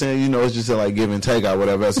 man, what we saying? It's just like give and take or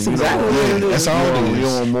whatever. That's exactly what it is. That's all it is. You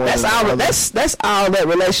don't want more. That's all that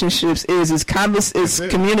relationships is. It's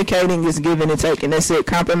communicating, it's giving and taking. That's it.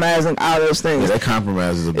 Compromising, all those things. Yeah, that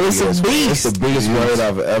compromise is a beast. It's the biggest word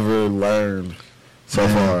I've ever learned so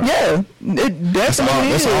far. Yeah, it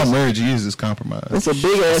definitely is. That's all marriage is compromise. It's a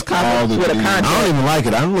big ass compromise with a contract. I don't even like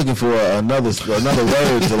it. I'm looking for another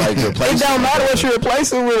word to like replace. It don't matter what you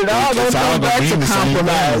replace it with. It all goes back to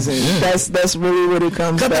compromising. Yeah. That's really what it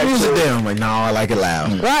comes back to. Cut the music down. I'm like, no, I like it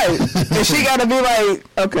loud. Right. And she got to be like,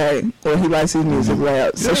 okay, well, he likes his music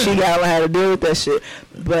loud, so she got to learn how to deal with that shit.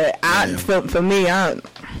 But for me, y'all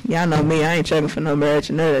know me. I ain't checking for no marriage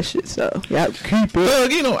and none of that shit. So y'all keep it.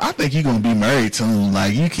 Well, I think you're gonna be married soon.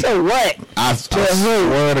 Like you can. So what? I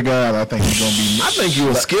swear to God, I think you're gonna be. I think you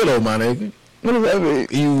a Skittle, my nigga. What does that mean?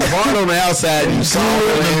 You hard on the outside, you soft on the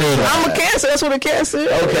middle. I'm a Cancer. That's what a Cancer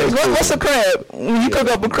is. Okay. What's a crab? When you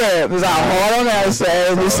cook up a crab, it's all hard on the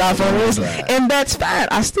outside and it's soft on the inside, and that's fine.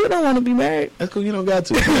 I still don't want to be married. That's cool. You don't got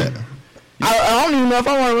to. I don't even know if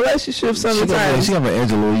I want a relationship sometimes. She have an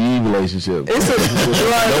Angela Yee relationship. It's no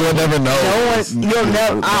one never knows. You'll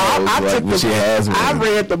never. I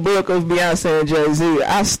read the book of Beyonce and Jay-Z.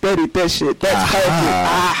 I studied that shit. That's perfect.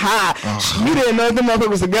 Aha. You didn't know if the motherfuckers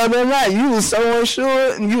was together or not. You was so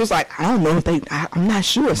unsure, and you was like, I don't know if they. I'm not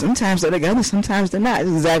sure. Sometimes they're together, sometimes they're not. It's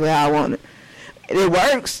exactly how I want it. It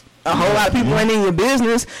works. A whole lot of people ain't in your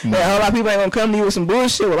business. And a whole lot of people ain't gonna come to you with some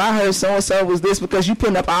bullshit. Well, I heard so-and-so was this because you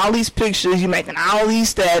putting up all these pictures, you making all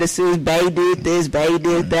these statuses. Bae did this, Bae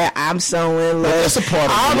did that. I'm so in love. That's a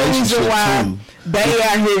part of the relationship too. They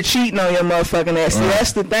out here cheating on your motherfucking ass. See,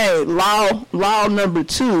 that's the thing. Law number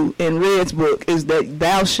 2 in Red's book is that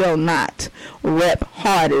thou shalt not rep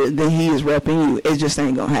harder than he is repping you. It just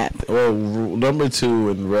ain't gonna happen. Well, number 2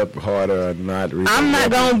 and rep harder are not. I'm not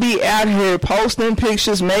gonna be out here posting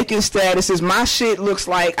pictures, making statuses. My shit looks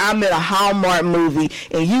like I'm in a Hallmark movie,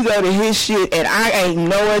 and you go to his shit, and I ain't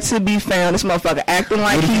nowhere to be found. This motherfucker acting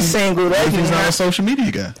like he's single. What if he's not a social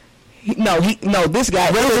media guy? This guy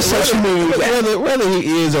is a social media guy. Whether he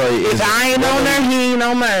is or he isn't. If I ain't on there, he ain't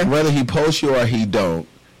on mine. Whether he posts you or he don't,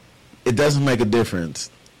 it doesn't make a difference.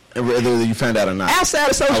 Whether you find out or not. Outside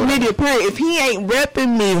of social media, period. If he ain't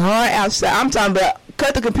repping me hard outside, I'm talking about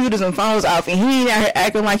cut the computers and phones off, and he ain't out here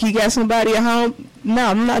acting like he got somebody at home. No,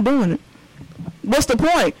 I'm not doing it. What's the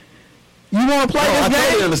point? You want to play this game? I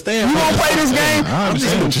totally understand. You want to play this game? I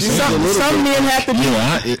understand what you're saying. Some men have to be.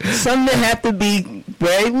 Yeah, some men have to be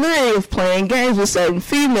very leery of playing games with certain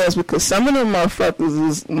females because some of them motherfuckers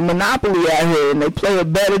is monopoly out here and they play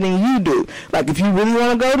it better than you do. Like if you really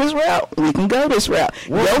want to go this route, we can go this route.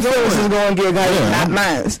 Your feelings is going to get not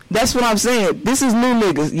mine. That's what I'm saying. This is new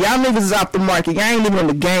niggas. Y'all niggas is off the market. Y'all ain't even in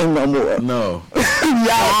the game no more. No.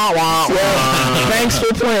 Y'all. Thanks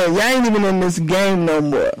for playing. Y'all ain't even in this game no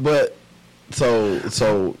more. But. So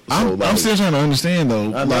I'm still trying to understand though.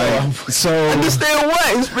 Like, so understand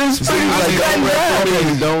what? It's pretty much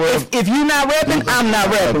if you're not rapping, I'm not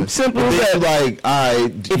rapping. Simple as that. Like,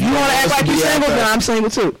 if you want to act like you're single, then I'm single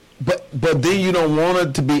too. But then you don't want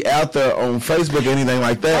it to be out there on Facebook or anything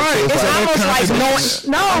like that. Right. So it's almost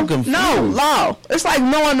like knowing law. It's like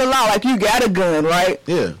knowing the law. Like you got a gun, right?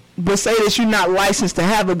 Yeah. But say that you're not licensed to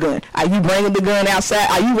have a gun. Are you bringing the gun outside?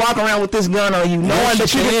 Are you walking around with this gun on you, knowing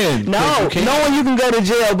that you can? Knowing you can go to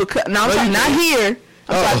jail because I'm talking not here.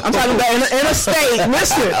 I'm talking about in a state.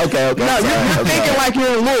 Listen. Okay. No, you're thinking like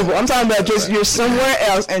you're in Louisville. I'm talking about just you're somewhere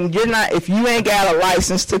else, and you're not. If you ain't got a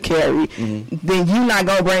license to carry, then you're not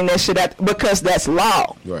gonna bring that shit out because that's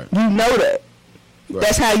law. Right. You know that. Right.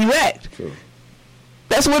 That's how you act. True.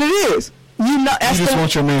 That's what it is. You know. You just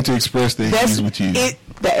want your man to express that he's with you.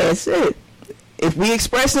 That's it. If we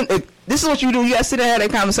expressing, this is what you do. You gotta sit there and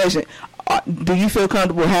have that conversation. Do you feel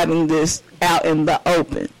comfortable having this out in the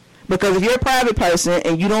open? Because if you're a private person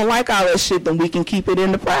and you don't like all that shit, then we can keep it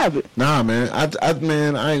in the private. Nah, man. I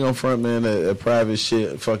ain't gonna front, man. A private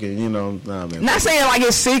shit, fucking, nah, man. Not saying like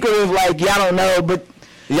it's secretive, like y'all don't know, but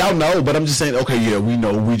y'all know. But I'm just saying, okay, yeah, we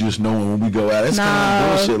know. We just know when we go out. It's kind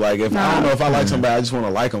of bullshit. Like if I don't know if I like somebody, I just want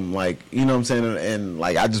to like them. Like you know what I'm saying, and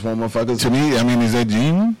like I just want motherfuckers. To me, I mean, is that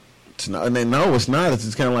genuine? And they know it's not. It's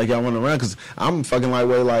just kind of like y'all run around because I'm fucking like,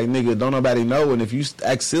 well, like nigga, don't nobody know. And if you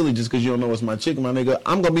act silly just because you don't know it's my chick, my nigga,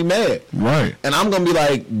 I'm gonna be mad. Right. And I'm gonna be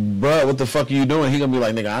like, bruh, what the fuck are you doing? He gonna be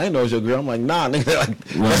like, nigga, I ain't know it's your girl. I'm like, nah, nigga, like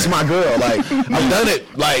that's my girl. Like I've done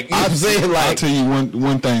it. Like you know what I'm saying, like I'll tell you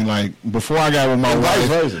one thing. Like before I got with my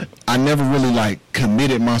wife, I never really like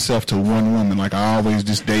committed myself to one woman. Like I always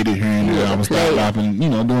just dated her and there. I was bopping,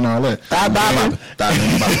 doing all that.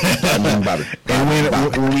 And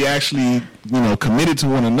when we actually, committed to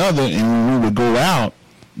one another and when we would go out,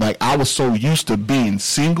 like I was so used to being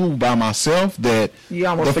single by myself that you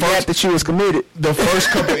almost forgot that you was committed. The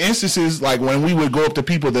first couple instances, like when we would go up to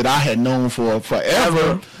people that I had known for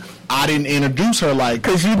forever, I didn't introduce her like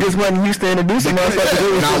because you just wasn't used to introducing her.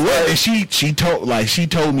 And she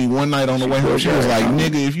told me one night on the way home, she was like,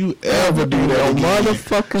 "Nigga, if you ever do that again,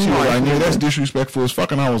 motherfucking," she was like, "Nigga, that's disrespectful as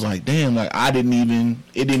fuck." And I was like, "Damn!" Like it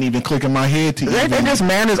didn't even click in my head to. They just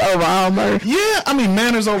manners overall, man. Yeah, I mean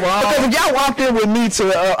manners overall. Because if y'all walked in with me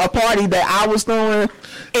to a party that I was throwing,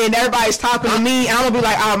 and everybody's talking to me, I'm gonna be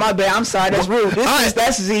like, "Oh my bad, I'm sorry, that's rude."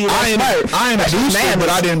 That's Z. I introduced her, but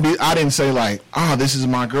I didn't say like, "Oh, this is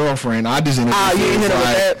my girlfriend." I just introduced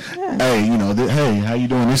her. Hey, hey, how you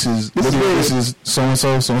doing? This is Lydia. This is so and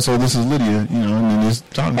so. This is Lydia. And then just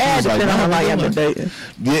talking. She was like, yeah,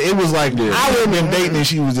 it was like I would have been dating, and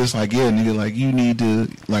she was just like, yeah, nigga, like you need to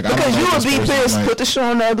like. Because you would be pissed. Like, put the shoe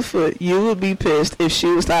on the other foot. You would be pissed if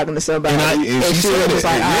she was talking to somebody. And she said it,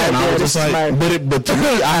 and I was just like, but to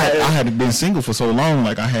me, I had been single for so long,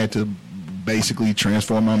 like I had to basically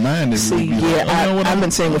transform my mind. I've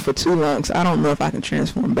been single for too long, so I don't know if I can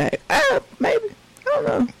transform back. Maybe. I don't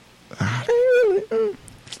know.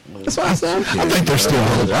 That's what I said. I think there's still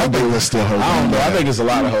hope. I don't know. I think it's a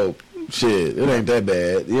lot of hope. Shit, it ain't that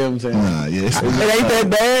bad. You know what I'm saying? Nah, yeah, it ain't that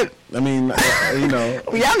bad. I mean, y'all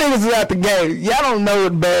niggas is out the game. Y'all don't know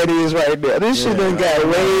what bad is right there. This shit done got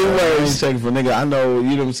way worse. I ain't checking for nigga. I know,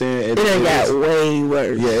 you know what I'm saying? It done got way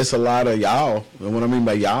worse. Yeah, it's a lot of y'all. And what I mean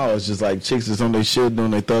by y'all is just like chicks that's on their shit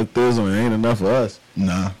doing their thug thizzle and ain't enough for us.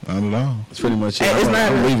 Nah, not at all. It's pretty much it.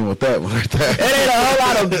 I'm leaving with that one right there. It ain't a whole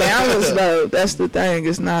lot of balance though. That's the thing.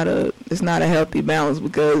 It's not a healthy balance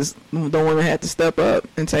because the women had to step up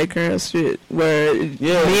and take care of shit. Where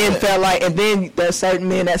men felt like, and then there's certain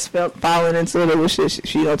men that's falling into the shit.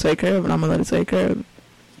 She don't take care of it. I'm gonna let her take care of it.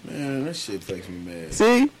 Man, that shit makes me mad.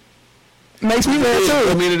 See, makes me mad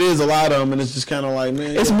too. I mean, it is a lot of them, and it's just kind of like,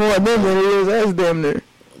 man, it's more them than it is us. Damn near.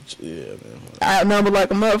 Yeah, man. I outnumber like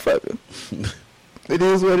a motherfucker. It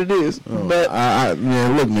is what it is. Oh, but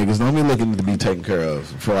man, look, niggas, don't be looking to be taken care of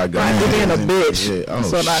before I go. I'm being a bitch. Yeah. Oh,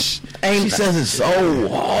 so she says it's so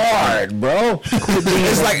hard, bro.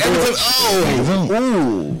 It's like every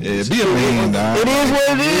time. Yeah, be a man, dog. It is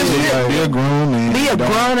what it is. Be a grown man. Be a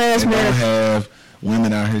grown ass man. Don't have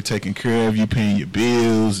women out here taking care of you, paying your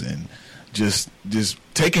bills, and just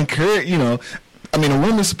taking care. I mean, a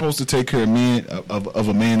woman's supposed to take care of men of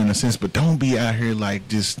a man in a sense, but don't be out here like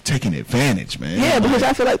just taking advantage, man. Yeah, because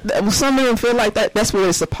I feel like some men feel like that's what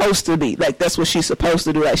it's supposed to be. Like that's what she's supposed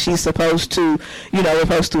to do. Like she's supposed to, you know, we're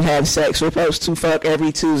supposed to have sex. We're supposed to fuck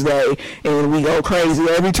every Tuesday, and we go crazy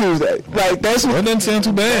every Tuesday. Like that's what. That doesn't sound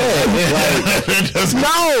too bad. No,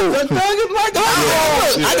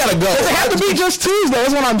 I gotta go. Does it have to be just Tuesday?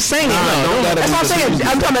 That's what I'm saying. That's what I'm saying.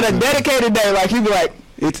 I'm talking about a dedicated day. Like you be like.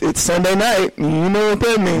 It's Sunday night. You know what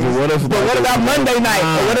that means. But what about Monday night?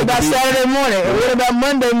 Or what about Saturday morning? Or what about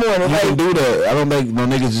Monday morning? You can do that. I don't think no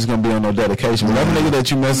niggas just gonna be on no dedication. But that nigga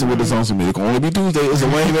that you messing with is on some music. Only be Tuesday. It's a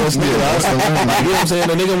lame ass nigga. You know what I'm saying?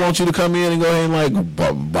 The nigga wants you to come in and go ahead and like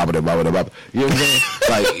bop it. You know what I'm saying?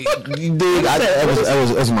 Like you dig? That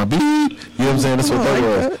was my beat. You know what I'm saying? That's what that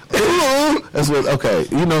was. Ooh. That's what. Okay.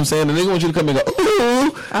 You know what I'm saying? The nigga wants you to come in and go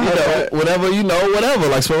ooh. You know whatever. You know whatever.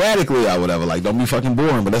 Like sporadically or whatever. Like don't be fucking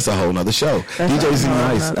boring. But that's a whole nother show. DJ Z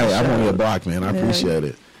nice. Hey, I'm on your block, man. I appreciate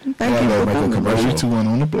it. Thank you for make a commercial. You two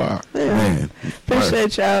on the block. Yeah. Man.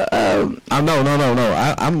 Appreciate y'all.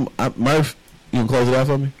 No. I'm Murph, you can close it out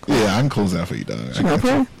for me? Yeah, I can close that for you, dog.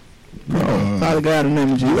 Okay. Father God, in the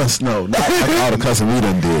name of Jesus. Yes, no. Not like all the cussing we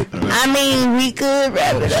done did. I mean, we could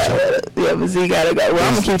wrap it up. Yeah, but Z gotta go. Well,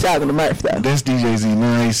 I'm gonna keep talking to Murph, though. That's DJ Z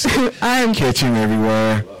Nice. Catch him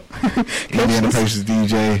everywhere. Indiana Patience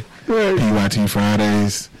DJ. PYT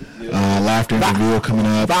Fridays. Laughter in the Ville coming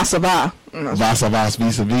up. Vasava. Vasavas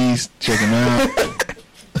vis-a-vis. Check him out.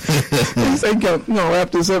 You say, you gonna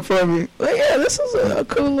wrap this up for me? Well, yeah, this is a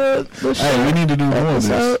cool little show. Hey, we need to do more of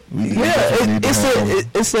this.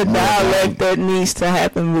 It's a dialect that needs to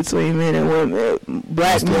happen between men and women,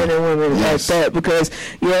 black men and women, like that. Because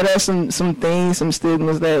there's some things, some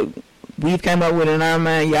stigmas that we've came up with in our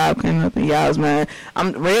mind. Y'all came up in y'all's mind.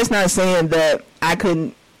 Red's not saying that I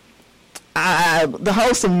couldn't. The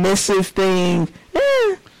whole submissive thing.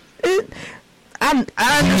 I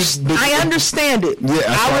understand it. Yeah,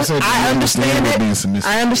 I understand it.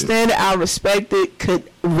 I understand it. I respect it. Could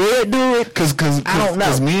Red do it? Because I don't know.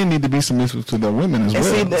 Because men need to be submissive to their women as well.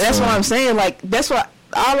 See, that's what I'm saying. Like that's what.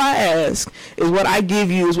 All I ask is what I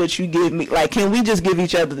give you is what you give me. Like, can we just give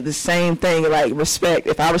each other the same thing? Like, respect.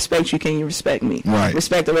 If I respect you, can you respect me? Right.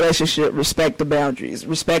 Respect the relationship. Respect the boundaries.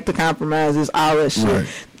 Respect the compromises. All that shit. Right.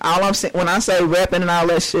 All I'm saying when I say repping and all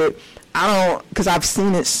that shit, I don't, because I've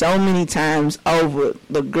seen it so many times over.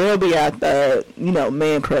 The girl be out there,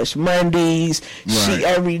 man crush Mondays. Right. She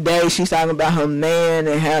every day she's talking about her man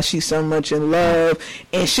and how she's so much in love,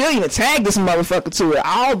 and she'll even tag this motherfucker to it.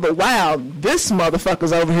 All the while, this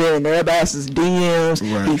motherfucker's over here in everybody's DMs.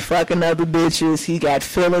 Right. He fucking other bitches. He got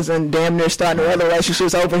feelings and damn near starting other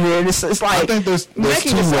relationships over here. And it's like I think there's two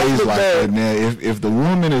ways like that. Now, if the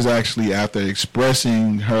woman is actually out there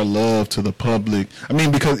expressing her love to the public, I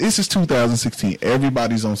mean, because this is 2016.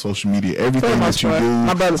 Everybody's on social media. Everything that you do,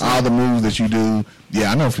 all the moves that you do.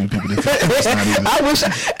 Yeah, I know a few people that it's not even. I wish.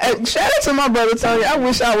 Shout out to my brother Tony. I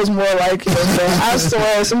wish I was more like him. I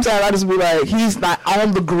swear, sometimes I just be like, he's not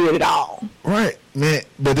on the grid at all. Right, man.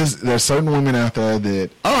 But there's certain women out there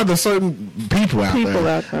there's certain people out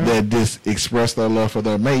there that just express their love for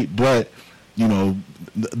their mate. But the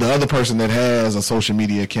other person that has a social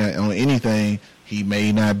media account on anything, he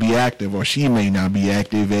may not be active or she may not be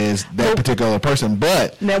active as that particular person.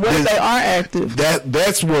 But now, what if they are active? That's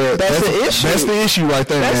the issue. That's the issue right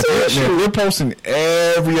there. That's the issue. Now, you're posting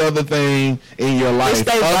every other thing in your life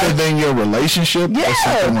other than your relationship. There's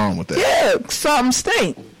something wrong with that. Yeah, something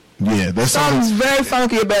stink. Yeah, that's something's very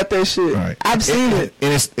funky about that shit. Right. I've seen it.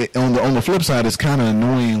 And it's on the flip side, it's kind of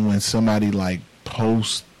annoying when somebody like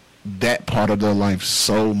posts that part of their life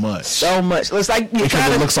so much. It's like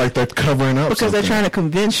because it looks like they're covering up. Because they're trying to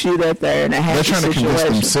convince you that they're in a happy situation. They're trying to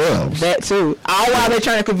convince themselves. That too. All while they're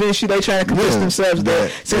trying to convince you, they're trying to convince themselves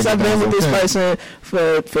that since I've been with this person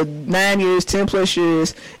for 9 years, 10 plus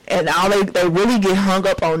years, and all they really get hung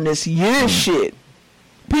up on this year shit.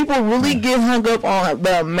 People really get hung up on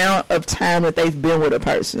the amount of time that they've been with a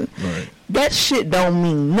person. Right. That shit don't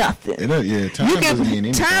mean nothing.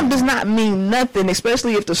 Time does not mean nothing,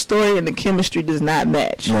 especially if the story and the chemistry does not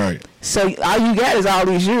match. Right. So all you got is all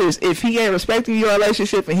these years. If he ain't respecting your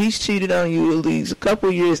relationship and he's cheated on you at least a couple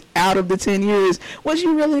of years out of the 10 years, was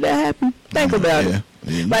you really that happy? Think about it.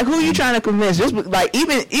 Yeah. Like, who you trying to convince? Just like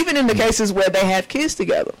even in the cases where they have kids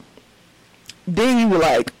together, then you were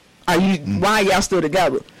like, why y'all still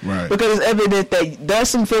together? Right. Because it's evident that there's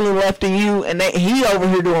some feeling left in you, and he over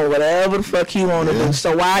here doing whatever the fuck he want to do.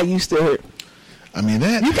 So why are you still here? I mean,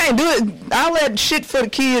 that... You can't do it. All that shit for the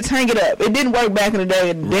kids, hang it up. It didn't work back in the day.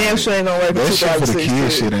 And damn sure ain't gonna work in 2016. That shit for the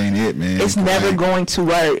kids shit ain't it, man. It's never going to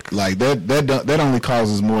work. Like, that only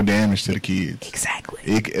causes more damage to the kids.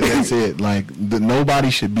 Exactly. That's it. Like, nobody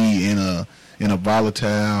should be in a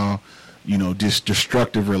volatile...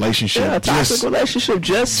 destructive relationship. Yeah, a toxic relationship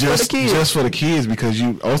just for the kids. Just for the kids, because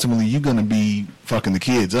ultimately you're gonna be fucking the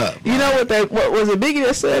kids up. You know what was it Biggie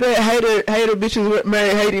that said that hater bitches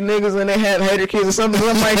marry hating niggas and they have hater kids or something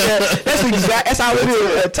like that? That's how it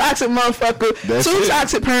is. A toxic motherfucker. Two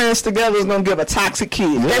toxic parents together is gonna give a toxic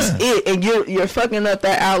kid. Yeah. That's it. And you're fucking up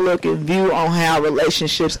that outlook and view on how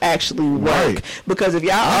relationships actually work. Right. Because if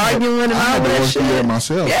y'all arguing and all that shit,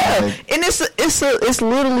 myself. Yeah, like, and it's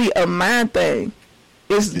literally a mind thing.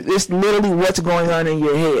 It's literally what's going on in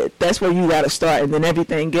your head. That's where you got to start, and then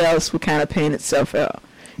everything else will kind of paint itself out.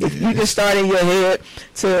 If you can start in your head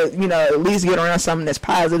to, at least get around something that's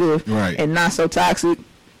positive and not so toxic,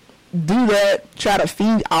 do that. Try to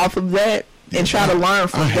feed off of that and try to learn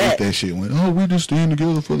from that. I hate that shit when, we just stand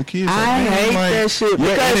together for the kids. I hate that shit. Your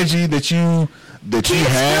energy that you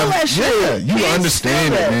have, you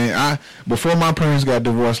understand it, man. Before my parents got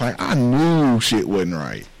divorced, like, I knew shit wasn't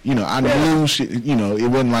right. I knew shit. It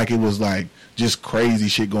wasn't like it was like just crazy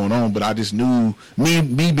shit going on, but I just knew me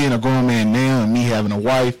being a grown man now and me having a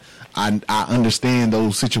wife. I understand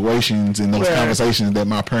those situations and those conversations that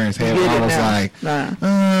my parents had. I was like,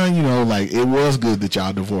 like, it was good that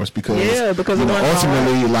y'all divorced because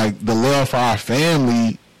ultimately, like, the love for our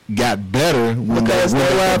family got better when they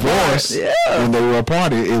were divorced. When they were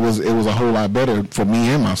apart, it was a whole lot better for me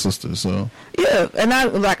and my sister. So and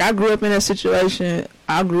I grew up in a situation.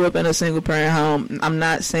 I grew up in a single parent home. I'm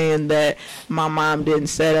not saying that my mom didn't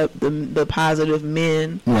set up the positive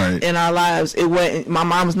men in our lives. It wasn't. My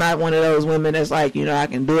mom's not one of those women that's like, I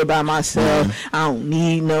can do it by myself. I don't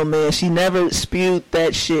need no man. She never spewed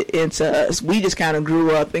that shit into us. We just kind of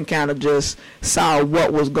grew up and kind of just saw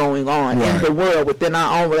what was going on in the world within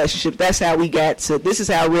our own relationship. That's how we got to. This is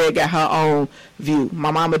how Red got her own view.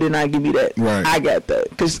 My mama did not give me that. I got that.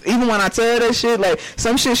 Because even when I tell her that shit, like,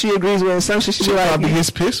 some shit she agrees with and some shit she be like, probably gets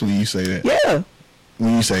pissed when you say that. Yeah.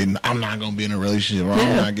 When you say, I'm not going to be in a relationship or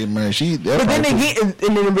I'm not getting married. But then again,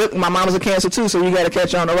 and then my mom was a Cancer too, so you got to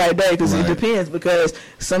catch her on the right day because it depends. Because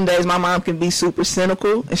some days my mom can be super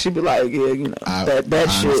cynical and she'd be like, that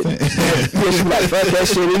shit. She'd be like, fuck that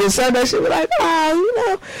shit. And then some days she'd be like,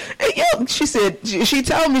 And she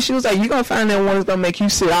told me, she was like, you're going to find that one that's going to make you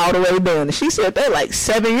sit all the way down. And she said that like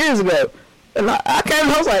 7 years ago. And I came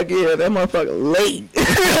and I was like, that motherfucker late.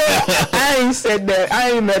 I ain't said that.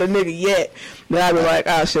 I ain't met a nigga yet. But I be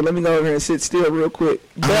like, shit, let me go over here and sit still real quick.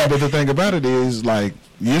 But the thing about it is, like,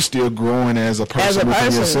 you're still growing as a person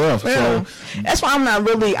within yourself. Yeah. So that's why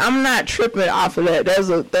I'm not tripping off of that. There's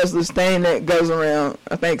this thing that goes around.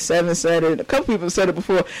 I think Seven said it. A couple people said it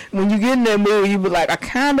before. When you get in that mood, you be like, I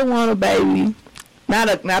kind of want a baby. Not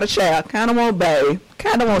a child. Kind of want a baby.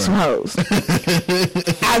 Kind of want some hoes.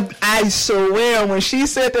 I swear, when she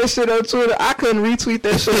said that shit on Twitter, I couldn't retweet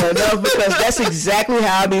that shit enough because that's exactly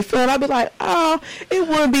how I be feeling. I'd be like, it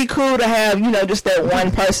would be cool to have, just that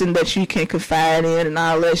one person that you can confide in and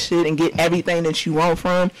all that shit and get everything that you want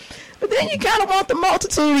from. But then you kind of want the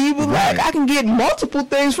multitude. You be like, I can get multiple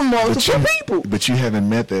things from multiple people. But you haven't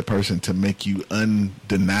met that person to make you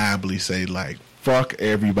undeniably say, like, fuck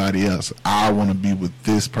everybody else. I want to be with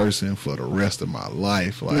this person for the rest of my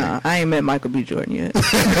life. Like, nah, I ain't met Michael B. Jordan yet. I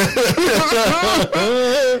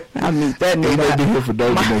meet that nigga. He may be here for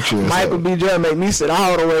Dope next year. Michael B. Jordan make me sit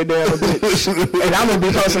all the way down a bitch. And I'm going to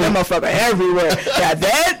be posting that motherfucker everywhere. Yeah,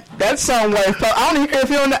 that's somewhere. I don't even care if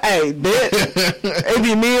he on the it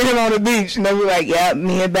be me and him on the beach. And they be like,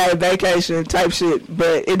 me and Daddy vacation type shit.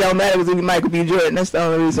 But it don't matter if it's Michael B. Jordan. That's the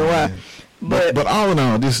only reason why. But all in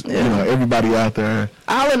all, this everybody out there.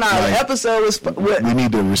 All in all, the episode was. We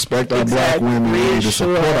need to respect our black women. We need to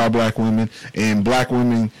support our black women, and black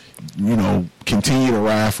women, continue to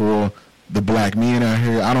ride for the black men out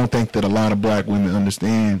here. I don't think that a lot of black women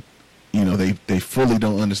understand. They fully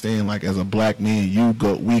don't understand. Like, as a black man,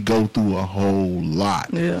 we go through a whole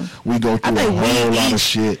lot. Yeah, we go through a whole lot of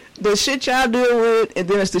shit. The shit y'all deal with, and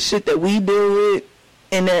then it's the shit that we deal with.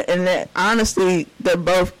 And that honestly, they're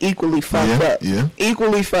both equally fucked up. Yeah.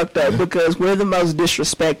 Equally fucked up because we're the most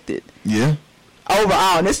disrespected. Yeah.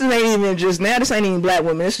 Overall, and this ain't even just now. This ain't even black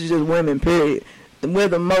women. This is just women. Period. We're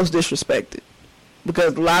the most disrespected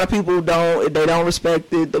because a lot of people don't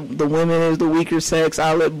respect it. The women is the weaker sex.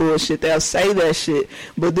 All that bullshit. They'll say that shit,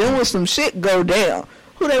 but then when some shit go down,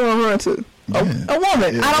 who they want to run to? A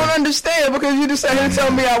woman. Yeah. I don't understand because you just sat here and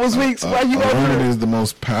told me I was weak. So why you a woman is the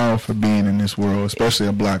most powerful being in this world, especially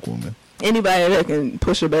a black woman. Anybody that can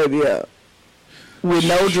push a baby up. With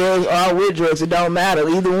no drugs or with drugs, it don't matter.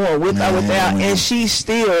 Either one, with or without. And she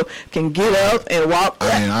still can get up and walk.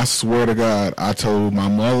 And I swear to God, I told my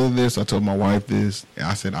mother this, I told my wife this.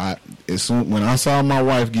 I said, when I saw my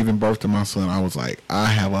wife giving birth to my son, I was like, I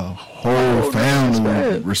have a whole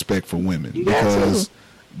family respect for women. Because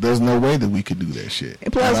there's no way that we could do that shit.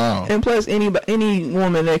 And plus, any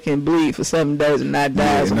woman that can bleed for 7 days and not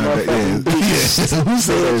die is a motherfucking beast. Who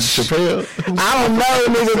said Chappelle? I don't know,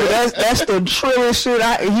 nigga, but that's the truest shit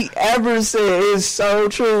he ever said. It's so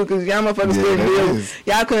true, because y'all motherfuckers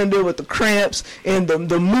y'all couldn't deal with the cramps and the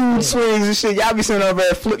mood swings and shit. Y'all be sitting over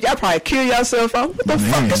there flip. Y'all probably kill yourself out. What the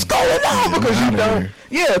fuck is going on? Because you don't.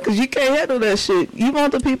 Yeah, because you can't handle that shit. You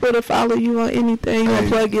want the people to follow you on anything. You want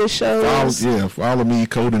to plug your shows. Follow me,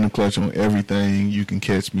 Code in the Clutch, on everything. You can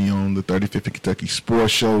catch me on the 35th of Kentucky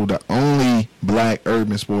Sports Show, the only black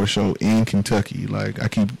urban sports show in Kentucky. Like, I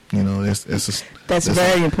keep, that's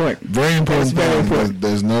very important. Very important. Very important.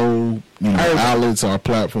 There's no outlets or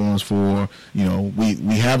platforms for,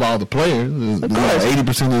 we have all the players.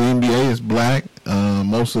 80% of the NBA is black.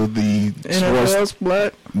 Most of the sports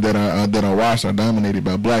black that are watched are dominated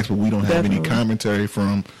by blacks, but we don't have any commentary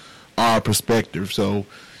from our perspective. So,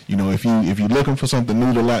 if you're looking for something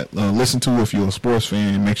new to listen to, if you're a sports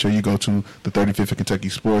fan, make sure you go to the 35th of Kentucky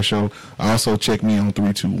Sports Show. Also, check me on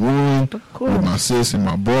 321 with my sis and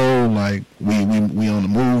my bro. Like, we on the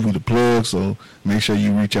move, we the plug. So make sure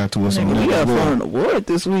you reach out to us on that. We got an award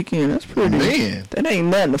this weekend. That's pretty. Man, that ain't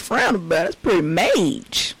nothing to frown about. That's pretty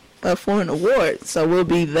major. For an award. So we'll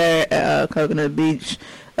be there at Coconut Beach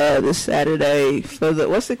this Saturday for the,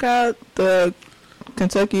 what's it called? The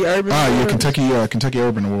Kentucky Urban Awards? Kentucky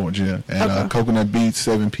Urban Awards, at Coconut Beach,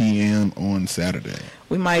 7 p.m. on Saturday.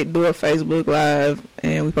 We might do a Facebook Live,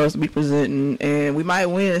 and we're supposed to be presenting, and we might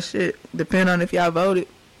win shit, depending on if y'all voted,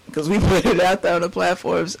 because we put it out there on the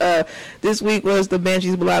platforms. This week was the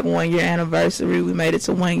Banshees Block 1 year anniversary. We made it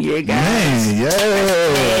to 1 year, guys.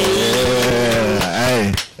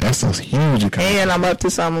 Hey, that's a huge accomplishment. And I'm up to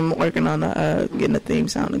something. I'm working on getting a theme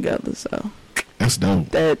song together, so that's dope.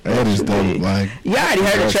 That is dope. Like, you already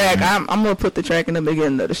heard the track. I'm gonna put the track in the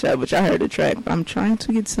beginning of the show, but y'all heard the track. I'm trying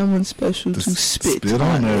to get someone special to spit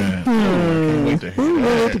on there. Can't wait to hear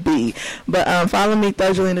that. It be? But follow me,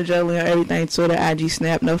 Thursday Jolie, on everything: Twitter, IG,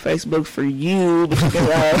 Snap. No Facebook for you, but you can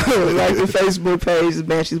like the Facebook page, the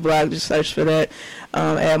Banshees Blog. Just search for that.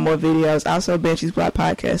 Add more videos. Also, Banshees Blog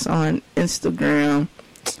Podcast on Instagram.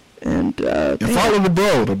 And follow the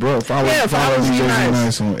bro. Follow DJ Z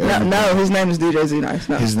Nice on everything. No, his name is DJ Z Nice.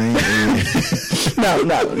 No. His name is no.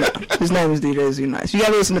 His name is DJ Z Nice. You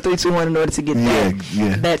gotta listen to 321 in order to get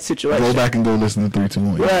that situation. Go back and go listen to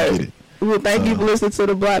 321. Right. Get it. Well, thank you for listening to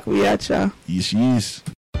The Block. We out, y'all. Yes.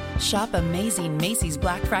 Shop amazing Macy's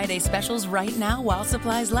Black Friday specials right now while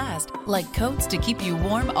supplies last. Like coats to keep you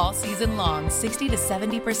warm all season long, 60 to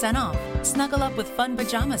 70% off. Snuggle up with fun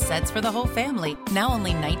pajama sets for the whole family, now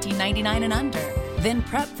only $19.99 and under. Then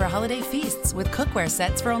prep for holiday feasts with cookware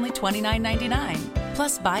sets for only $29.99.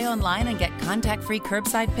 Plus, buy online and get contact-free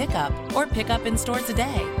curbside pickup or pick up in store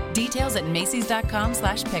today. Details at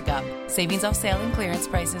Macys.com/pickup. Savings off sale and clearance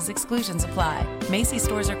prices. Exclusions apply. Macy's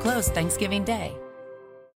stores are closed Thanksgiving Day.